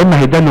يا اما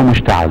هيدنه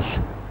مشتعل،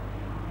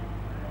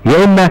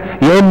 يا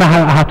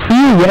اما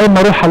هطفيه يا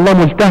اما روح الله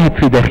ملتهب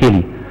في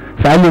داخلي.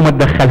 فقال له ما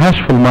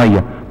تدخلهاش في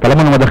المية.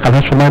 طالما انا ما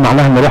ادخلهاش في المية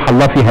معناها ان روح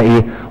الله فيها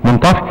ايه؟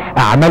 منطفي.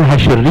 اعمالها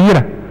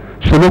شريرة،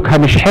 سلوكها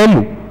مش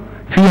حلو،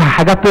 فيها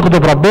حاجات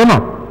تغضب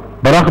ربنا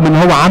برغم ان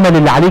هو عمل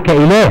اللي عليه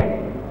كإله.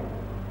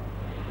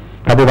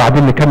 طب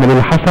وبعدين نكمل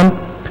اللي حصل.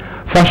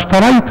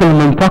 فاشتريت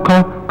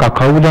المنطقة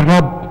كقول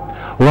الرب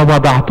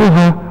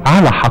ووضعتها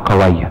على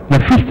حقوية.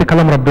 نفذت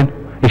كلام ربنا.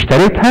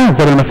 اشتريتها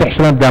زي المسيح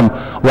اشتريها بدم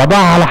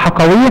وضعها على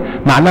حقويه،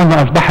 معناها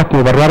انها اصبحت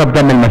مبرره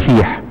بدم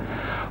المسيح.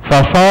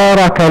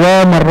 فصار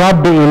كلام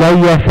الرب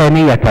الي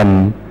ثانيه،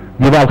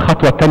 دي بقى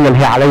الخطوه الثانيه اللي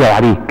هي عليا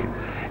وعليك،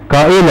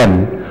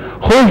 قائلا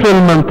خذ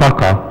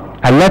المنطقه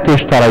التي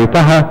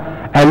اشتريتها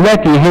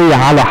التي هي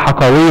على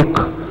حقويك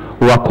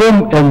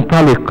وقم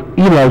انطلق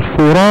الى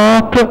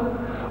الفرات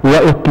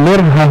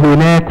واطمرها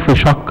هناك في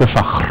شق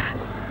صخر.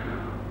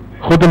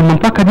 خد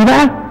المنطقه دي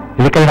بقى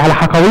اللي كانت على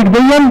حقويك دي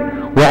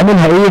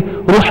واعملها ايه؟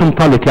 روح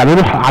انطلق، يعني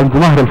روح عند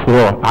نهر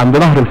الفرات، عند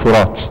نهر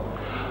الفرات،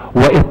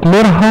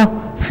 واطمرها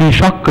في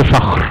شق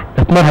صخر.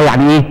 اطمرها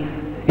يعني ايه؟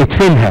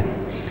 ادفنها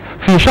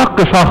في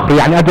شق صخر،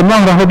 يعني قد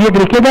النهر اهو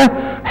بيجري كده،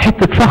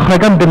 حته صخره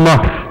جنب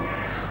النهر،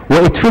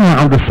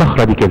 وادفنها عند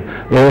الصخره دي كده،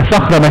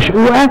 صخره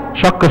مشقوقه،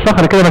 شق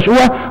صخره كده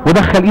مشقوقه،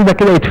 ودخل ايدك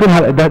كده يدفنها،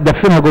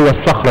 دفنها جوه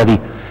الصخره دي.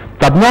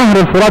 طب نهر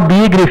الفرات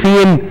بيجري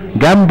فين؟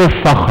 جنب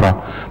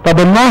الصخره. طب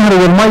النهر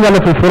والميه اللي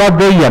في الفرات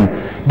دي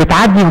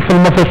بتعدي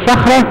في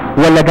الصخره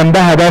ولا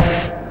جنبها بس؟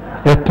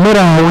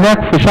 اطمرها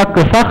هناك في شق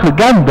صخر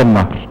جنب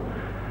النهر.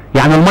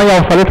 يعني الميه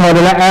وصلتها ولا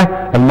لا؟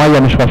 الميه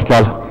مش واصله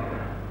لها.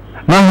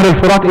 نهر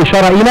الفرات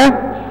اشاره الى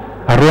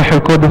الروح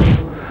القدس،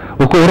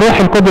 والروح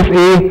القدس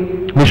ايه؟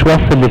 مش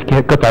واصل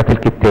لقطعه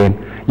الكتان،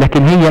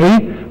 لكن هي ايه؟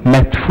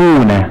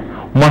 مدفونه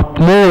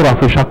مطموره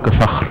في شق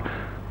صخر.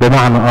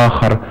 بمعنى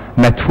اخر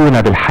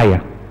مدفونه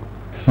بالحياه،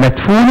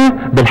 مدفونه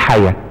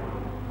بالحياه.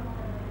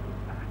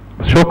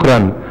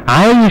 شكرا.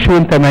 عايش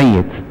وانت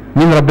ميت.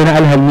 مين ربنا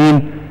قالها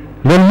لمين؟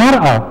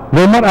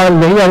 للمرأة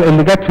اللي هي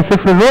اللي جت في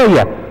سفر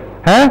الرؤيا،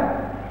 ها؟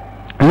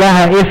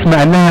 لها اسم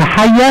انها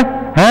حية،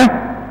 ها؟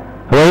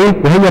 هو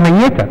ايه؟ وهي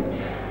ميتة.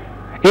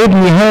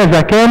 ابني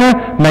هذا كان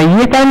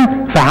ميتا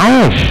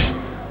فعاش،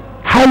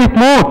 حالة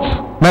موت،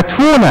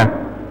 مدفونة،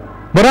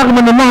 برغم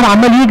ان النهر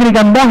عمال يجري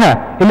جنبها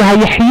اللي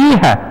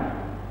هيحييها،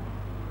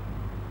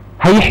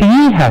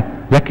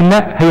 لكن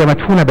لا، هي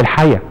مدفونة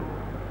بالحياة،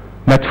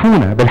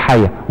 مدفونة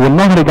بالحياة،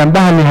 والنهر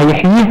جنبها اللي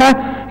هيحييها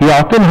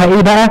يعطينها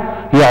ايه بقى؟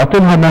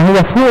 يعطينها ما هو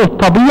فوق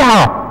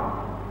الطبيعة،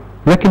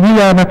 لكن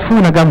هي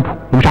مدفونة جنبه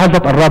ومش عايزة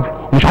تقرب له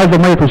ومش عايزة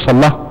المية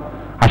توصل لها.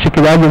 عشان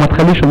كده قال له ما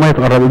تخليش المية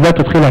تقرب، لا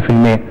تدخلها في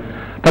الماء.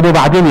 طب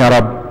وبعدين يا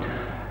رب؟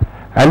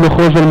 قال له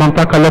خذ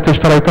المنطقة التي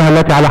اشتريتها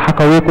التي على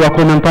حقويك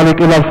وقم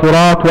انطلق الى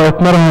الفرات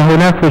واطمرها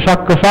هناك في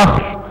شق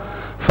صخر.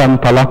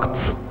 فانطلقت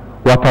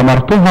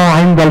وطمرتها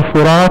عند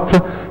الفرات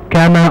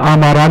كما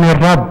امرني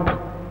الرب.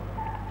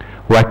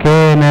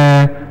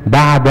 وكان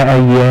بعد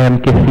ايام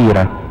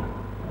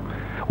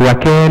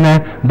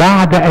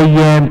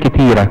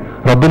كثيرة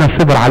ربنا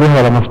صبر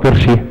عليها ولا ما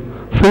صبرش؟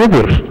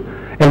 صبر.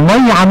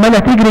 المية عمالة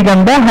تجري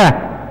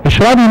جنبها،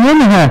 اشربي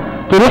منها،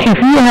 تروحي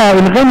فيها،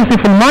 انغمسي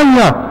في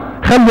المية،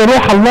 خلي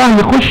روح الله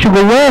يخش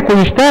جواك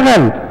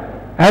ويشتغل.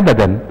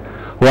 ابدا.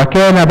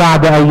 وكان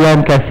بعد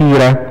ايام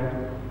كثيرة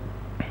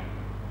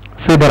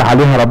صبر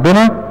عليها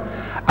ربنا،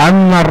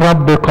 ان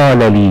الرب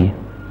قال لي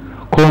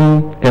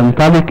قم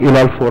انطلق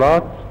الى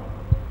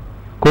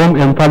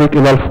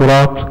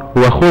الفرات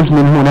وخذ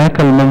من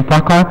هناك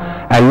المنطقة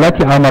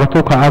التي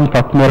امرتك ان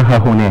تطمرها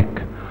هناك.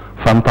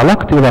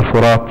 فانطلقت الى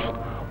الفرات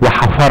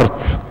وحفرت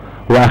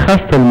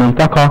واخذت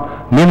المنطقة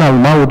من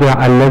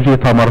الموضع الذي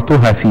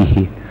طمرتها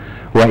فيه،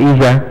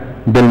 واذا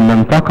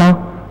بالمنطقة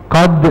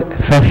قد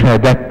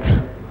فسدت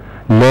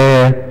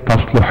لا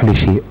تصلح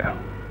لشيء.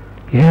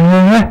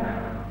 ياه،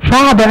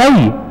 صعب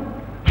قوي.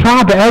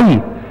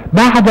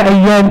 بعد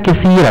ايام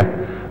كثيرة،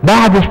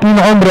 بعد سنين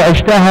عمر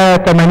عشتها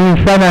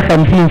 80 سنة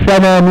 50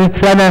 سنة 100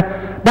 سنة،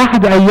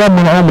 بعد ايام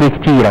من عمر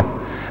كتيرة،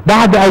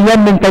 بعد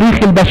ايام من تاريخ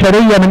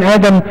البشرية من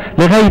ادم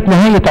لغاية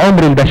نهاية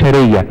عمر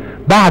البشرية،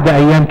 بعد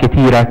ايام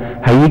كتيرة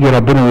هيجي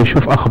ربنا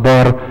ويشوف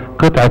اخبار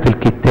قطعة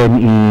الكتان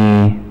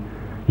ايه؟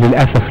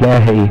 للأسف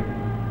لقاها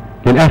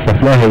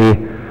ايه؟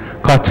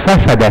 قد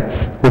فسدت،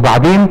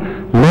 وبعدين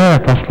لا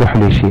تصلح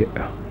لشيء.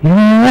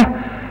 ياه،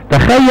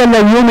 تخيل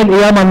لو يوم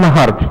القيامة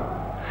النهاردة،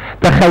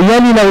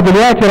 تخيلي لو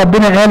دلوقتي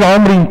ربنا قال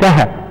عمري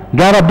انتهى،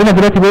 جاء ربنا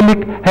دلوقتي بيقول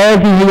لك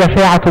هذه هي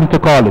ساعة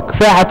انتقالك،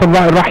 ساعة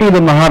الرحيل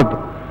النهاردة.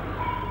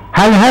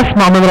 هل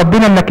هسمع من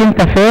ربنا انك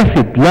انت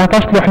فاسد لا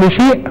تصلح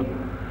لشيء،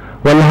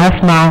 ولا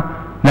هسمع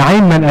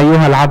نعيما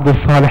ايها العبد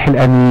الصالح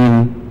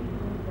الامين؟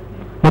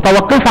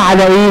 متوقفة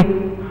على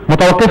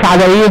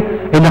ايه؟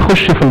 ان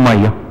اخش في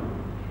المية.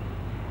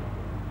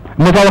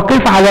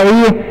 متوقفة على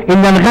ايه؟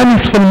 ان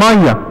انغمس في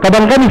المية. طب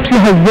انغمس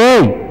فيها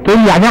ازاي؟ تقول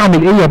لي يعني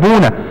اعمل ايه يا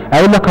ابونا؟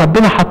 اقول لك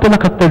ربنا حط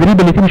لك التدريب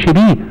اللي تمشي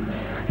بيه.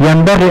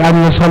 ينبغي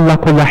ان يصلى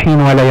كل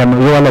حين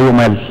ولا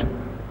يمل.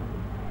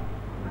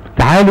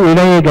 تعالوا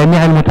الي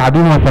جميع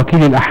المتعبين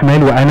وثقيل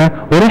الاحمال وانا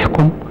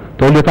اريحكم.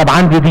 تقول لي طب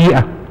عندي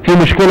ضيقة، في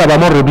مشكلة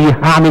بمر بيها،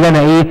 هعمل انا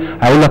ايه؟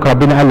 اقول لك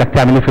ربنا قال لك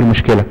تعمل ايه في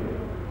المشكلة؟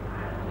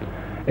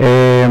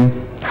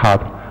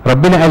 حاضر.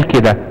 ربنا قال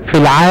كده في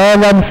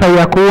العالم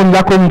سيكون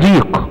لكم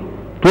ضيق.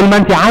 طول ما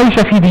انت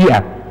عايشة في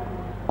ضيقة،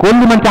 كل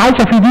ما انت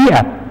عايشة في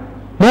ضيقة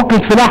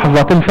ممكن في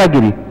لحظة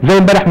تنفجري، زي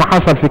امبارح ما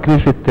حصل في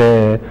كنيسة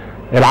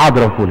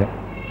العذراء الأولى.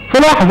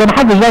 في لحظة ما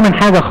حدش ضامن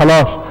حاجة،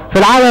 خلاص. في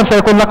العالم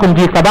سيكون لكم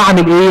ضيق. طب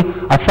اعمل ايه؟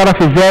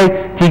 اتصرف ازاي؟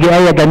 تيجي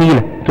آية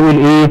جميلة تقول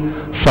ايه؟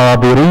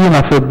 صابرين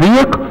في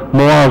الضيق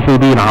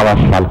مواظبين على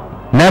الصلاة.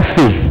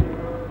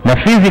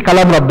 نفذي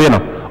كلام ربنا،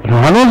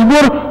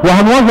 هنصبر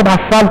وهنواظب على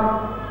الصلاة.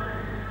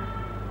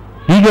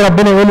 يجي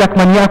ربنا يقول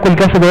لك من يأكل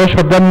جسد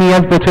ويشرب دمي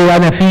يثبت في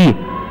انا فيه.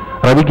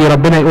 يجي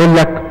ربنا يقول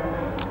لك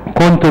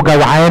كنت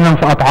جوعانا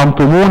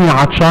فاطعمتموني،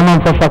 عطشانا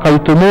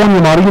فسقيتموني،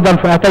 مريضا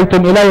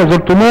فاتيتم الي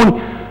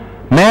زرتموني،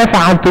 ما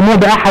فعلتموه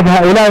باحد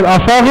هؤلاء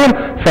الاصاغر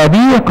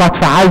فبي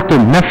قد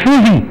فعلتم.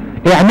 نفذي،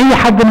 اعملي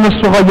حد من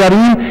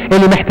الصغيرين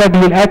اللي محتاج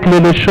للاكل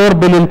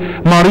للشرب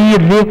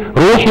للمريض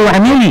روحي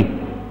واعملي.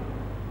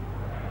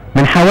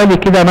 من حوالي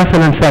كده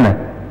مثلا سنة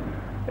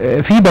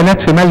في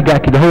بنات في ملجأ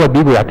كده هو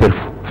بيجوا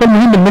يعترفوا،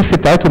 فالمهم المس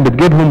بتاعتهم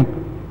بتجيبهم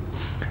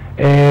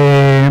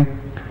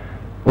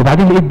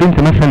وبعدين لقيت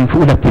بنت مثلا في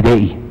اولى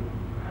ابتدائي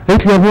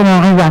قالت لي يا ابونا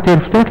انا عايزه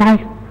اعترف. قلت لك عايز؟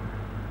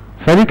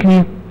 فقالت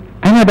لي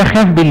انا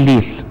بخاف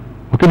بالليل.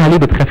 قلت لها ليه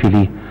بتخافي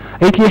ليه؟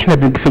 قالت لي احنا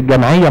في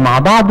الجمعيه مع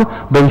بعض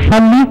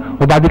بنصلي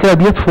وبعد كده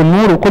بيطفوا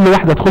النور وكل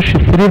واحده تخش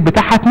السرير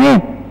بتاعها تنام.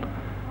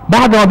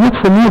 بعد ما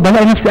بيطفوا النور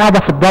بلاقي نفسي قاعده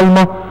في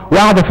الضلمه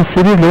وقاعده في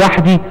السرير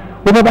لوحدي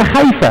وببقى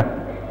خايفه.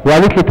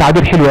 وقالت لي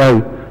تعبير حلو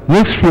قوي،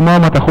 نفسي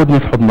ماما تاخدني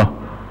في حضنها.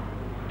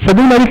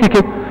 صدقوني قالت لي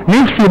كده،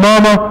 نفسي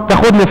ماما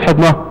تاخدني في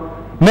حضنها،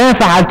 ما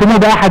فعلتموه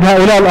باحد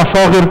هؤلاء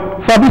الاصاغر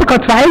فبي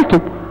قد فعلتم.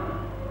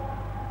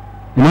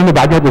 المهم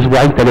بعدها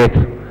باسبوعين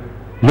 3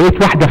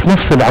 لقيت واحده في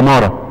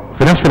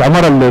نفس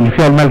العماره اللي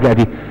فيها الملجأ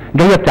دي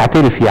جايه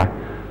بتعترف يعني.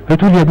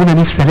 بتقول يا ابونا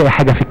نفسي الاقي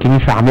حاجه في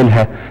الكنيسه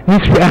اعملها،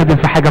 نفسي اخدم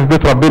في حاجه في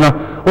بيت ربنا.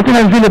 قلت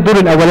لها انزلي الدور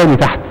الاولاني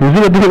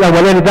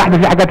تحت،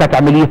 في حاجات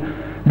هتعمليها.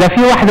 ده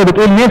في واحده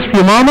بتقول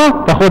نفسي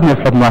ماما تاخدني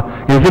في حضنها.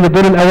 انزلي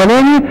الدور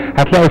الاولاني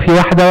هتلاقي في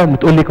واحده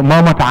بتقول لك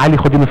ماما تعالي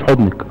خديني في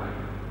حضنك.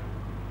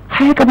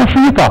 حاجه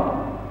بسيطه،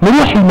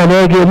 نروح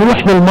الملاجئ،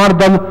 نروح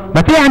للمرضى،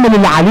 ما تعمل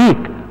اللي عليك،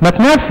 ما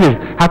تنفذ،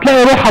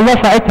 هتلاقي روح الله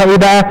ساعتها ايه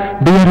بقى؟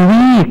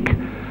 بيرويك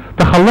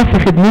تخلصي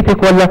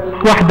خدمتك، ولا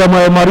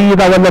واحده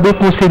مريضه، ولا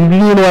بيت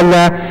مسنين،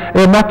 ولا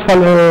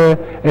مدفل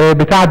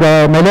بتاع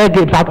ده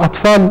ملاجئ بتاعت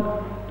اطفال.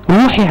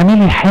 روحي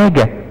اعملي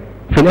حاجه،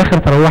 في الاخر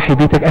تروحي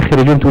بيتك اخر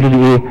اليوم تقولي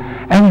لي ايه؟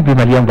 قلبي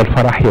مليان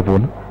بالفرح يا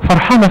ابونا،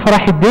 فرحانه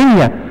فرح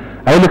الدنيا.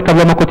 اقول لك طب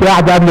لما كنت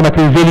قاعده قبل ما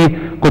تنزلي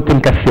كنت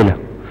مكسله،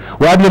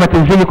 وقبل ما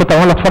تنزلي كنت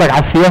عمال اتفرج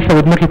على السياسه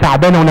ودماغي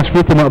تعبانه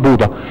ونفسيتي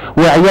مقبوضه،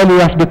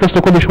 وعيالي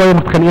بيتصلوا كل شويه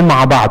متخانقين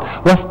مع بعض.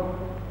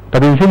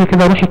 طب انزلي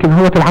كده روحي كده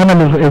هو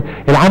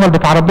العمل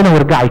بتاع ربنا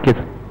وارجعي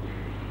كده.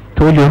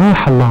 تقول لي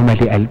روح الله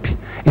مالي قلبي،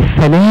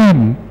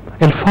 السلام،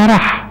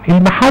 الفرح،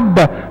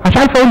 المحبه، مش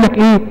عارف اقول لك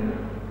ايه.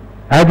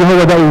 ادي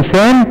هو ده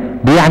انسان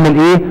بيعمل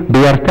ايه؟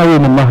 بيرتوي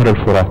من نهر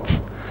الفرات.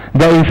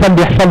 ده انسان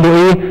بيحصل له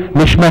ايه؟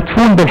 مش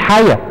مدفون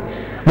بالحياه،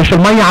 مش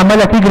الميه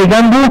عماله تجري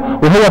جنبه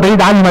وهو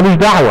بعيد عنه ملوش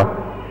دعوه،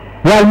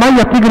 لا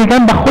الميه بتجري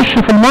جنبك، خش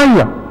في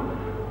الميه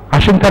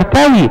عشان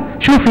ترتوي.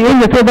 شوفي ايه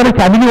اللي تقدري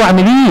تعمليه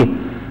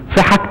واعمليه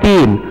في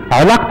حاجتين،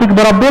 علاقتك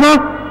بربنا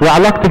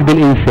وعلاقتك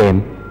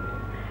بالانسان.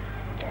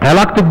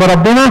 علاقتك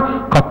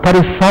بربنا كتري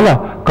الصلاة،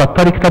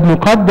 كتري كتاب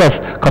مقدس،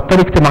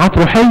 كتري اجتماعات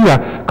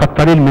روحية،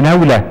 كتري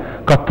المناولة،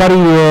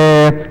 كتري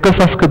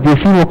قصص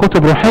قديسين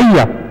وكتب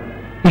روحية،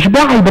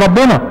 اشبعي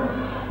بربنا.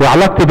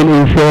 وعلاقتي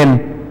بالانسان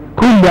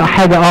كل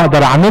حاجة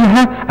اقدر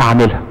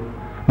اعملها.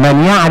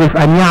 من يعرف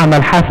ان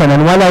يعمل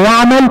حسنا ولا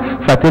يعمل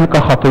فتلك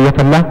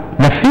خطية له.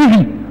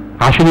 نفذي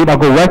عشان يبقى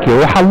جواكي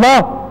روح الله.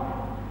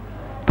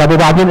 طب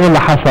وبعدين ايه اللي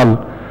حصل؟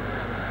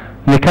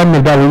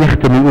 نكمل بقى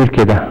ونختم ونقول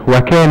كده: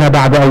 وكان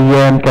بعد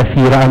ايام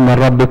كثيرة ان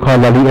الرب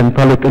قال لي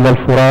انطلق الى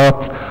الفرات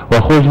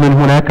وخذ من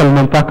هناك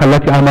المنطقة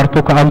التي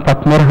امرتك ان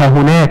تطمرها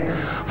هناك.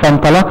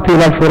 فانطلقت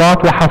الى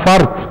الفرات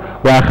وحفرت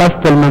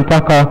واخذت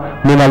المنطقة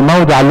من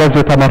الموضع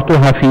الذي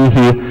طمرتها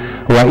فيه،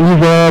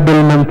 واذا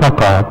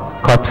بالمنطقة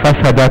قد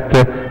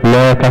فسدت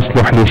لا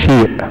تصلح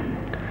لشيء.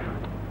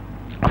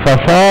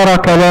 فصار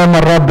كلام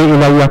الرب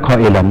الي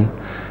قائلا: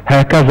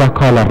 هكذا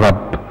قال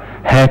الرب،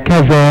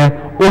 هكذا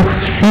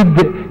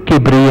افسد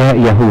كبرياء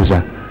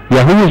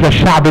يهوذا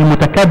الشعب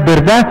المتكبر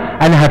ده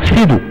انا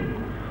هفسده،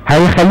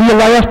 هيخليه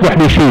لا يصلح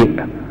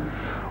لشيء.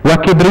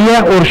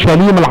 وكبرياء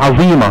اورشليم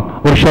العظيمة،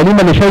 اورشليم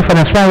اللي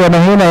شايفة نفسها يا ما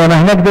هنا يا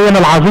ما هناك دي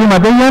العظيمة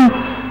دي،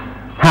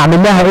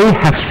 هعمل لها ايه؟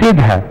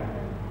 هفسدها.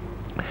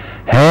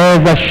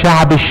 هذا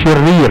الشعب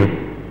الشرير،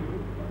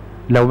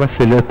 لو بس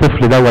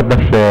الطفل دوت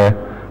بس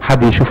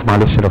حد يشوف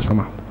معلش لو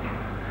سمحت.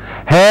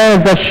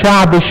 هذا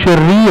الشعب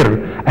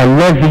الشرير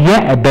الذي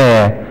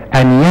يأبى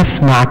ان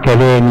يسمع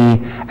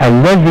كلامي،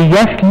 الذي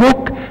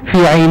يسلك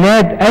في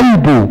عناد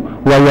قلبه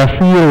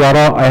ويصير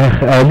وراء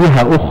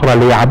آلهة اخرى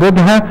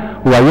ليعبدها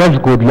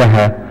ويسجد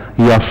لها،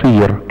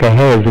 يصير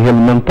كهذه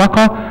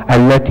المنطقة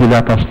التي لا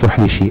تصلح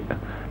لشيء.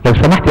 لو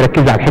سمحت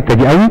ركزي على الحتة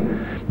دي قوي.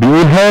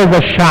 بيقول هذا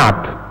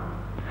الشعب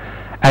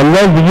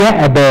الذي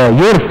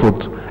يأبى يرفض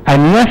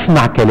ان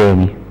يسمع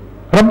كلامي.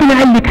 ربنا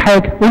قال لك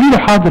حاجة قولي له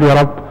حاضر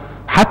يا رب،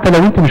 حتى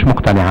لو انت مش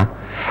مقتنعة،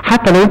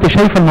 حتى لو انت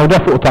شايفة الموضوع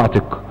فوق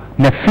طاقتك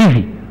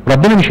نفذي.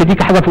 ربنا مش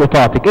هيديك حاجة فوق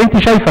طاقتك، انت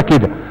شايفة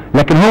كده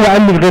لكن هو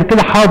قال لك غير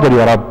كده، حاضر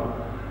يا رب.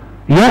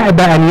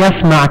 يأبى ان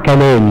يسمع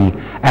كلامي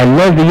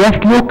الذي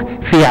يسلك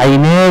في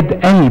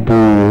عناد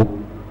قلبه.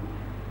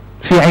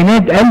 في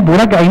عناد قلبه.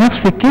 راجعي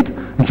نفسك كده،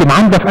 انت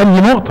معاندة في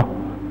انهي نقطة؟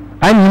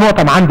 انهي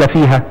نقطة معاندة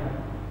فيها؟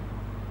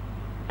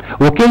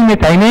 وكلمة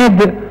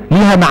عناد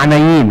ليها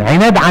معنيين،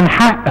 عناد عن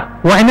حق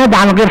وعناد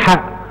عن غير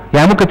حق.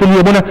 يعني ممكن تقول لي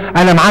يا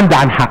ابونا انا معاندة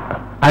عن حق،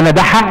 انا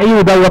ده حقي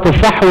ودوت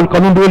الصح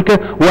والقانون بيقول كده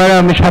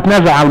وانا مش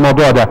هتنازع على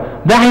الموضوع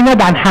ده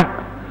عناد عن حق.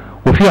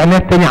 وفي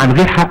عناد تاني عن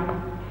غير حق.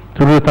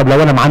 تقول لي طب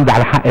لو انا معاندة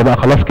على حق بقى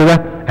خلاص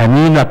كده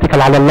امين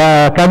اتكل على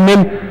الله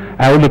اكمل.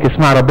 اقول لك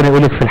اسمع ربنا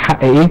يقول لك في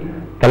الحق ايه؟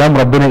 كلام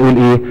ربنا يقول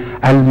ايه؟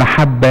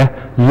 المحبة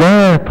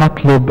لا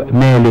تطلب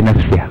ما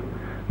لنفسها.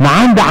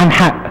 معاندة عن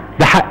حق،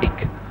 ده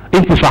حقك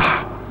انت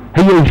صح،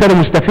 هي انسانة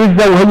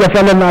مستفزة وهي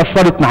فعلا اللي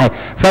اثرت معاه،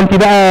 فانت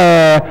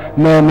بقى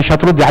مش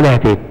هتردي عليها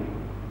تاني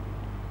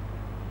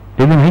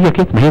لان هي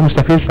كده، ما هي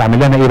مستفزة، اعمل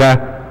لها ايه بقى؟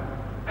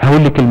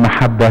 هقول لك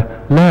المحبة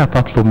لا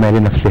تطلب ما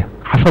لنفسها.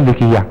 حصل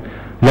لك ايه يعني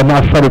لما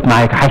اثرت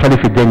معاك؟ حصل ايه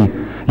في الدنيا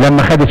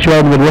لما خدت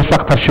شوية من الوسط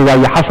اكتر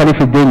شوية؟ حصل ايه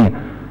في الدنيا؟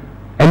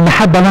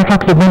 المحبة لا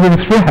تطلب ما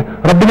لنفسها.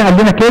 ربنا قال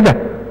لنا كده،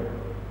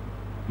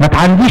 ما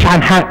تعنديش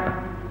عن حق،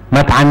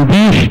 ما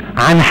تعنديش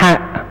عن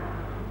حق.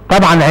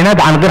 طبعا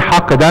عناد عن غير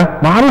حق ده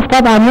معروف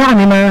طبعا،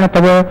 يعني ما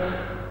طب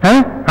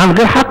عن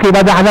غير حق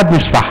يبقى ده عناد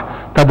مش صح.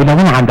 طب لو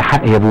انا عند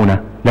حق يا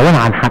ابونا، لو انا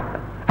عن حق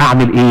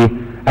اعمل ايه؟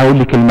 اقول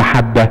لك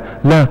المحبة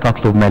لا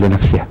تطلب ما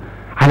لنفسها.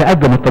 على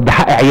قد ما تطلب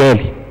حق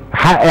عيالي،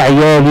 حق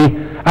عيالي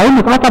اقول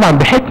لك طبعا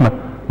بحكمة،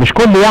 مش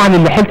كل يعني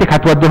اللي حيلتك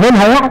هتوديه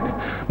لها يعني،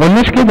 ما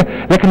قلناش كده،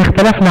 لكن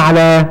اختلفنا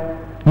على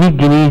 100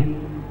 جنيه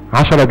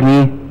 10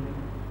 جنيه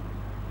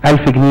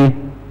 1000 جنيه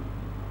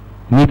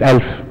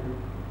 100,000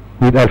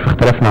 100,000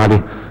 اختلفنا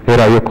عليه، ايه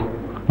رأيكم؟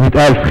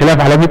 100,000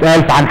 خلاف على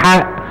 100,000 عن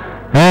حق.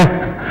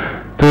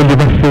 تقول لي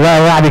بس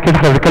بقى يعني كده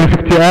احنا بنتكلم في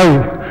كتير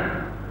قوي.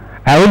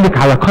 اقول لك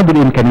على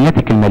قدر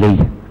امكانياتك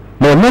المالية.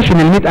 ما قلناش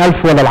ان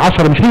ال100,000 ولا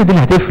ال10 مش هي دي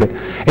اللي هتفرق.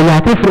 اللي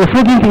هتفرق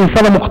افرضي انت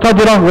انسانة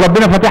مقتدرة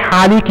وربنا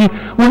فاتحها عليكي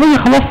وهي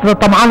خلاص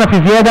طمعانة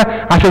في زيادة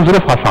عشان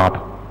ظروفها صعبة.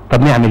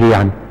 طب نعمل ايه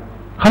يعني؟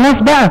 خلاص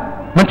بقى،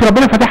 ما انت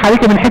ربنا فاتحها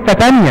عليكي من حتة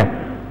تانية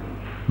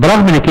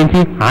برغم انك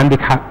انت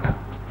عندك حق.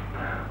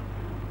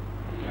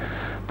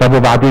 طب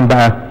وبعدين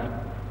بقى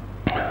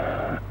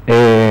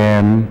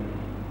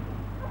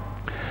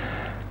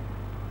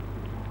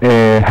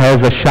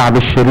هذا الشعب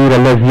الشرير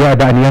الذي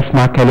يأبى أن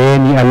يسمع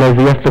كلامي،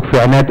 الذي يسلك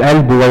في عناد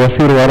قلبه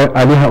ويصير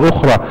وراء آلهة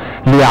أخرى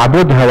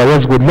ليعبدها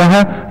ويسجد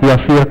لها،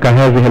 يصير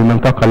كهذه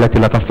المنطقة التي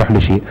لا تصلح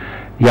لشيء.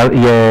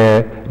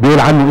 بيقول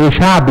عنه ايه؟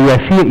 شعب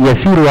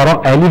يسير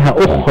وراء آلهة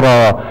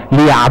أخرى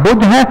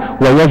ليعبدها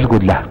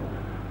ويسجد لها.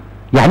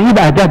 يعني ايه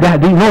بقى؟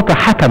 دي نقطة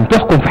حكم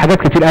تحكم في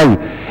حاجات كتير قوي.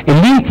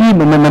 اللي انت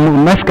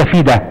ماسكة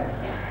فيه ده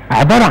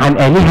عبارة عن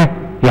آلهة.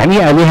 يعني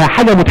ايه آلهة؟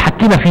 حاجة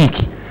متحكمة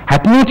فيكي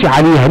هتموتي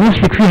عليها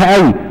نفسك فيها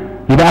قوي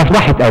يبقى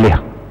اصبحت آلهة.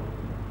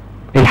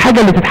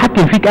 الحاجة اللي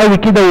تتحكم فيك قوي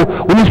كده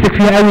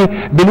ونفسك فيها قوي،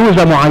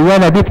 بلوزة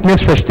معينة، بيت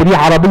نفسي اشتريه،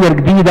 عربية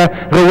جديدة،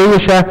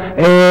 غويشة،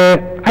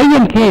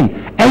 ايا كان،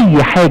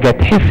 اي حاجة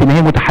تحس ان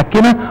هي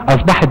متحكمة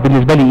اصبحت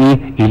بالنسبة لي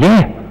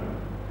ايه؟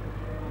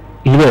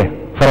 اله.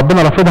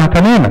 فربنا رفضها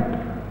تماما.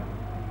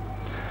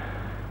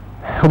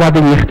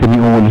 وبعدين يختم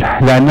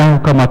يقول لأنه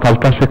كما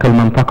تلتصق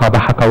المنطقة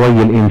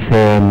بحكوي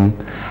الإنسان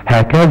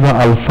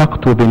هكذا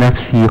ألصقت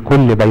بنفسي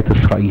كل بيت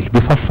إسرائيل.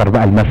 بيفسر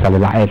بقى المثل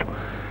اللي قاله،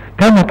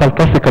 كما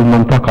تلتصق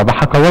المنطقة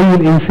بحكوي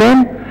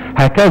الإنسان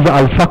هكذا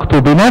ألصقت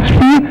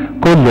بنفسي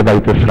كل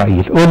بيت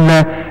إسرائيل.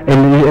 قلنا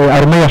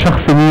الأرمية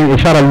شخص مين؟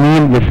 إشارة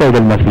لمين؟ للسيد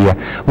المسيح.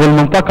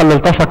 والمنطقة اللي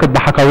التصقت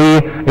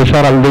بحكويه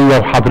إشارة ليا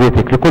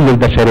وحضرتك لكل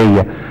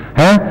البشرية.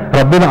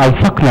 ربنا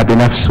ألصقنا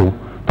بنفسه.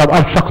 طب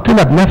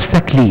ألصقتنا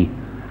بنفسك ليه؟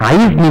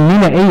 عايز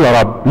مننا ايه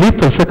يا رب؟ ليه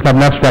تلصقنا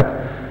بنفسك؟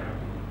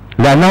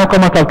 لانه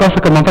كما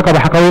تلتصق المنطقة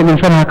بحكوية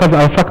الانسان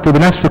هكذا الصقت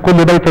بنفسي كل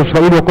بيت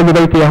اسرائيل وكل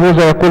بيت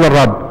يهوذا يقول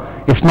الرب.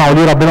 اسمعوا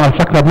ليه ربنا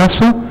الصقنا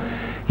بنفسه؟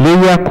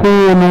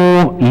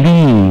 ليكونوا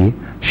لي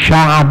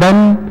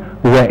شعبا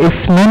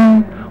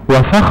واسما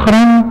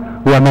وفخرا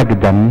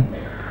ومجدا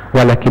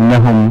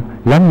ولكنهم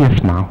لم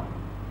يسمعوا.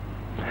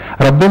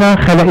 ربنا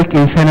خلقك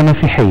انسانة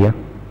مسيحية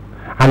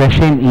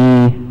علشان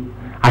ايه؟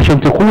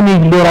 عشان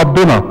تكوني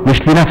لربنا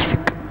مش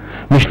لنفسك،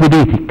 مش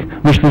لبيتك،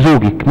 مش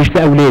لزوجك، مش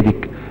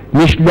لأولادك،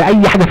 مش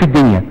لأي حاجة في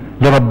الدنيا،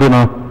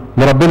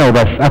 لربنا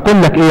وبس.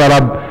 أقول لك إيه يا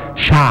رب؟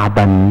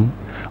 شعبا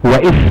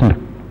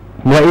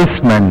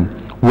واسما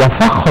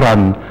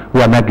وفخرا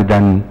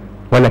ومجدا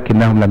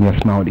ولكنهم لم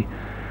يسمعوا لي.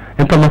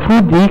 أنت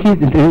المفروض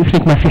يجي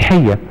اسمك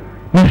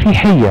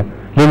مسيحية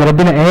لأن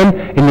ربنا قال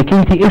إنك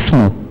أنت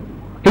اسمه.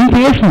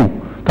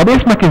 طب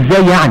اسمك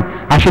إزاي يعني؟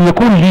 عشان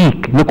نكون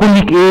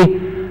ليك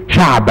إيه؟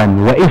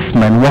 شعبا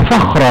واسما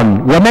وفخرا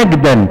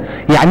ومجدا،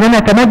 يعني انا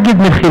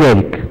اتمجد من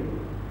خلالك،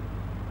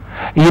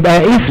 يبقى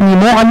اسمي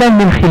معلن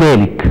من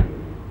خلالك.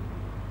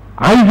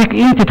 عايزك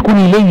انت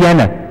تكوني ليا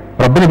انا،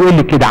 ربنا بيقول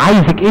لك كده،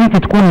 عايزك انت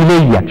تكوني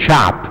ليا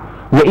شعب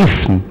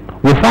واسم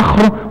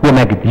وفخر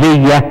ومجد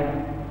ليا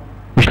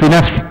مش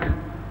لنفسك.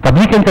 طب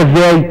ليك انت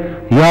ازاي؟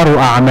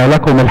 يروا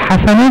اعمالكم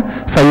الحسنة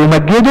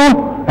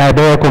فيمجدوا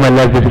اباكم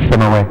الذي في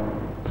السماوات.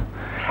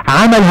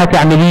 عمل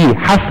هتعمليه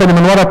حسن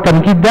من ورا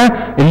التمجيد ده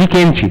ليك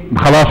انت،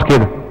 خلاص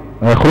كده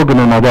اخرجي من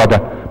الموضوع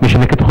ده. مش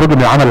انك تخرجي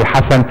من العمل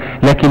الحسن،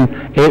 لكن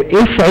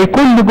اسعي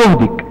كل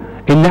جهدك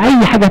اللي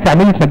اي حاجة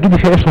تعملي تمجدي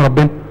فيها اسم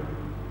ربنا.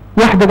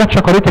 واحدة جت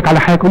شكرتك على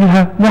حاجة قولي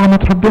لها نعمة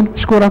ربنا،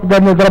 اشكرك،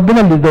 ده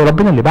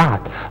ربنا اللي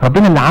بعت،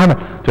 ربنا اللي عمل.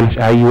 تقولش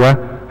ايوه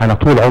انا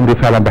طول عمري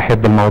فعلا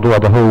بحب الموضوع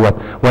ده، هو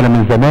وانا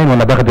من زمان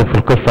وانا بخدم في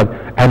القصة دي.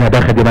 انا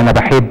بخدم، انا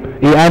بحب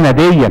ايه انا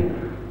ديا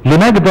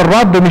لمجد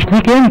الرب مش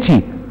ليك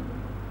انتي.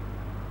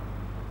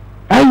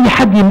 اي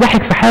حد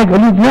يمدحك في حاجة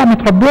قولي دي نعمة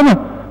ربنا،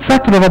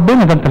 ستر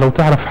ربنا. ده انت لو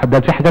تعرف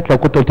في حاجات لو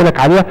كنت قلت لك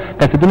عليها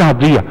كانت الدنيا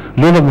هتضيع،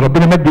 لولا ان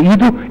ربنا مد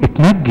ايده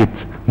اتمجد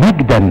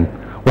مجدا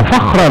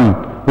وفخرا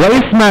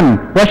واسما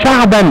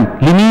وشعبا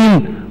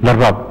لمين؟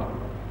 للرب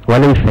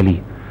وليس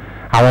لي.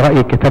 على رأي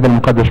الكتاب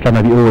المقدس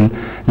لما بيقول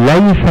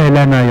ليس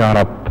لنا يا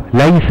رب،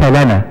 ليس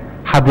لنا،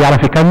 حد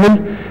يعرف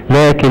يكمل؟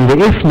 لكن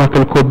لاسمك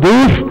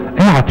القدوس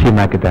اعطي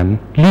مجدا،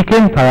 ليك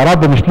انت يا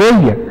رب مش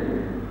ليا.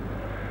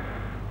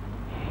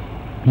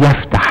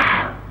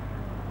 يفتح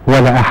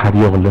ولا احد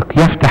يغلق.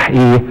 يفتح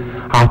ايه؟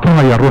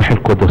 عطايا الروح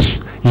القدس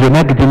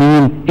لمجد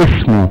مين؟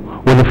 اسمه،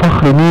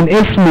 ولفخر مين؟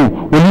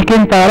 اسمه، وليك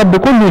انت يا رب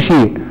كل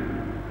شيء،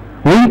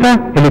 وانت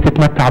اللي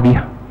تتمتع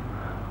بيها.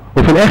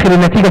 وفي الاخر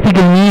النتيجة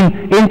تيجي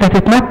لمين؟ انت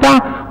تتمتع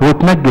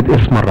وتمجد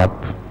اسم الرب.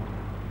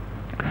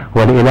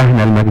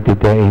 ولإلهنا المجد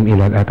الدائم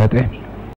الى الابد امين.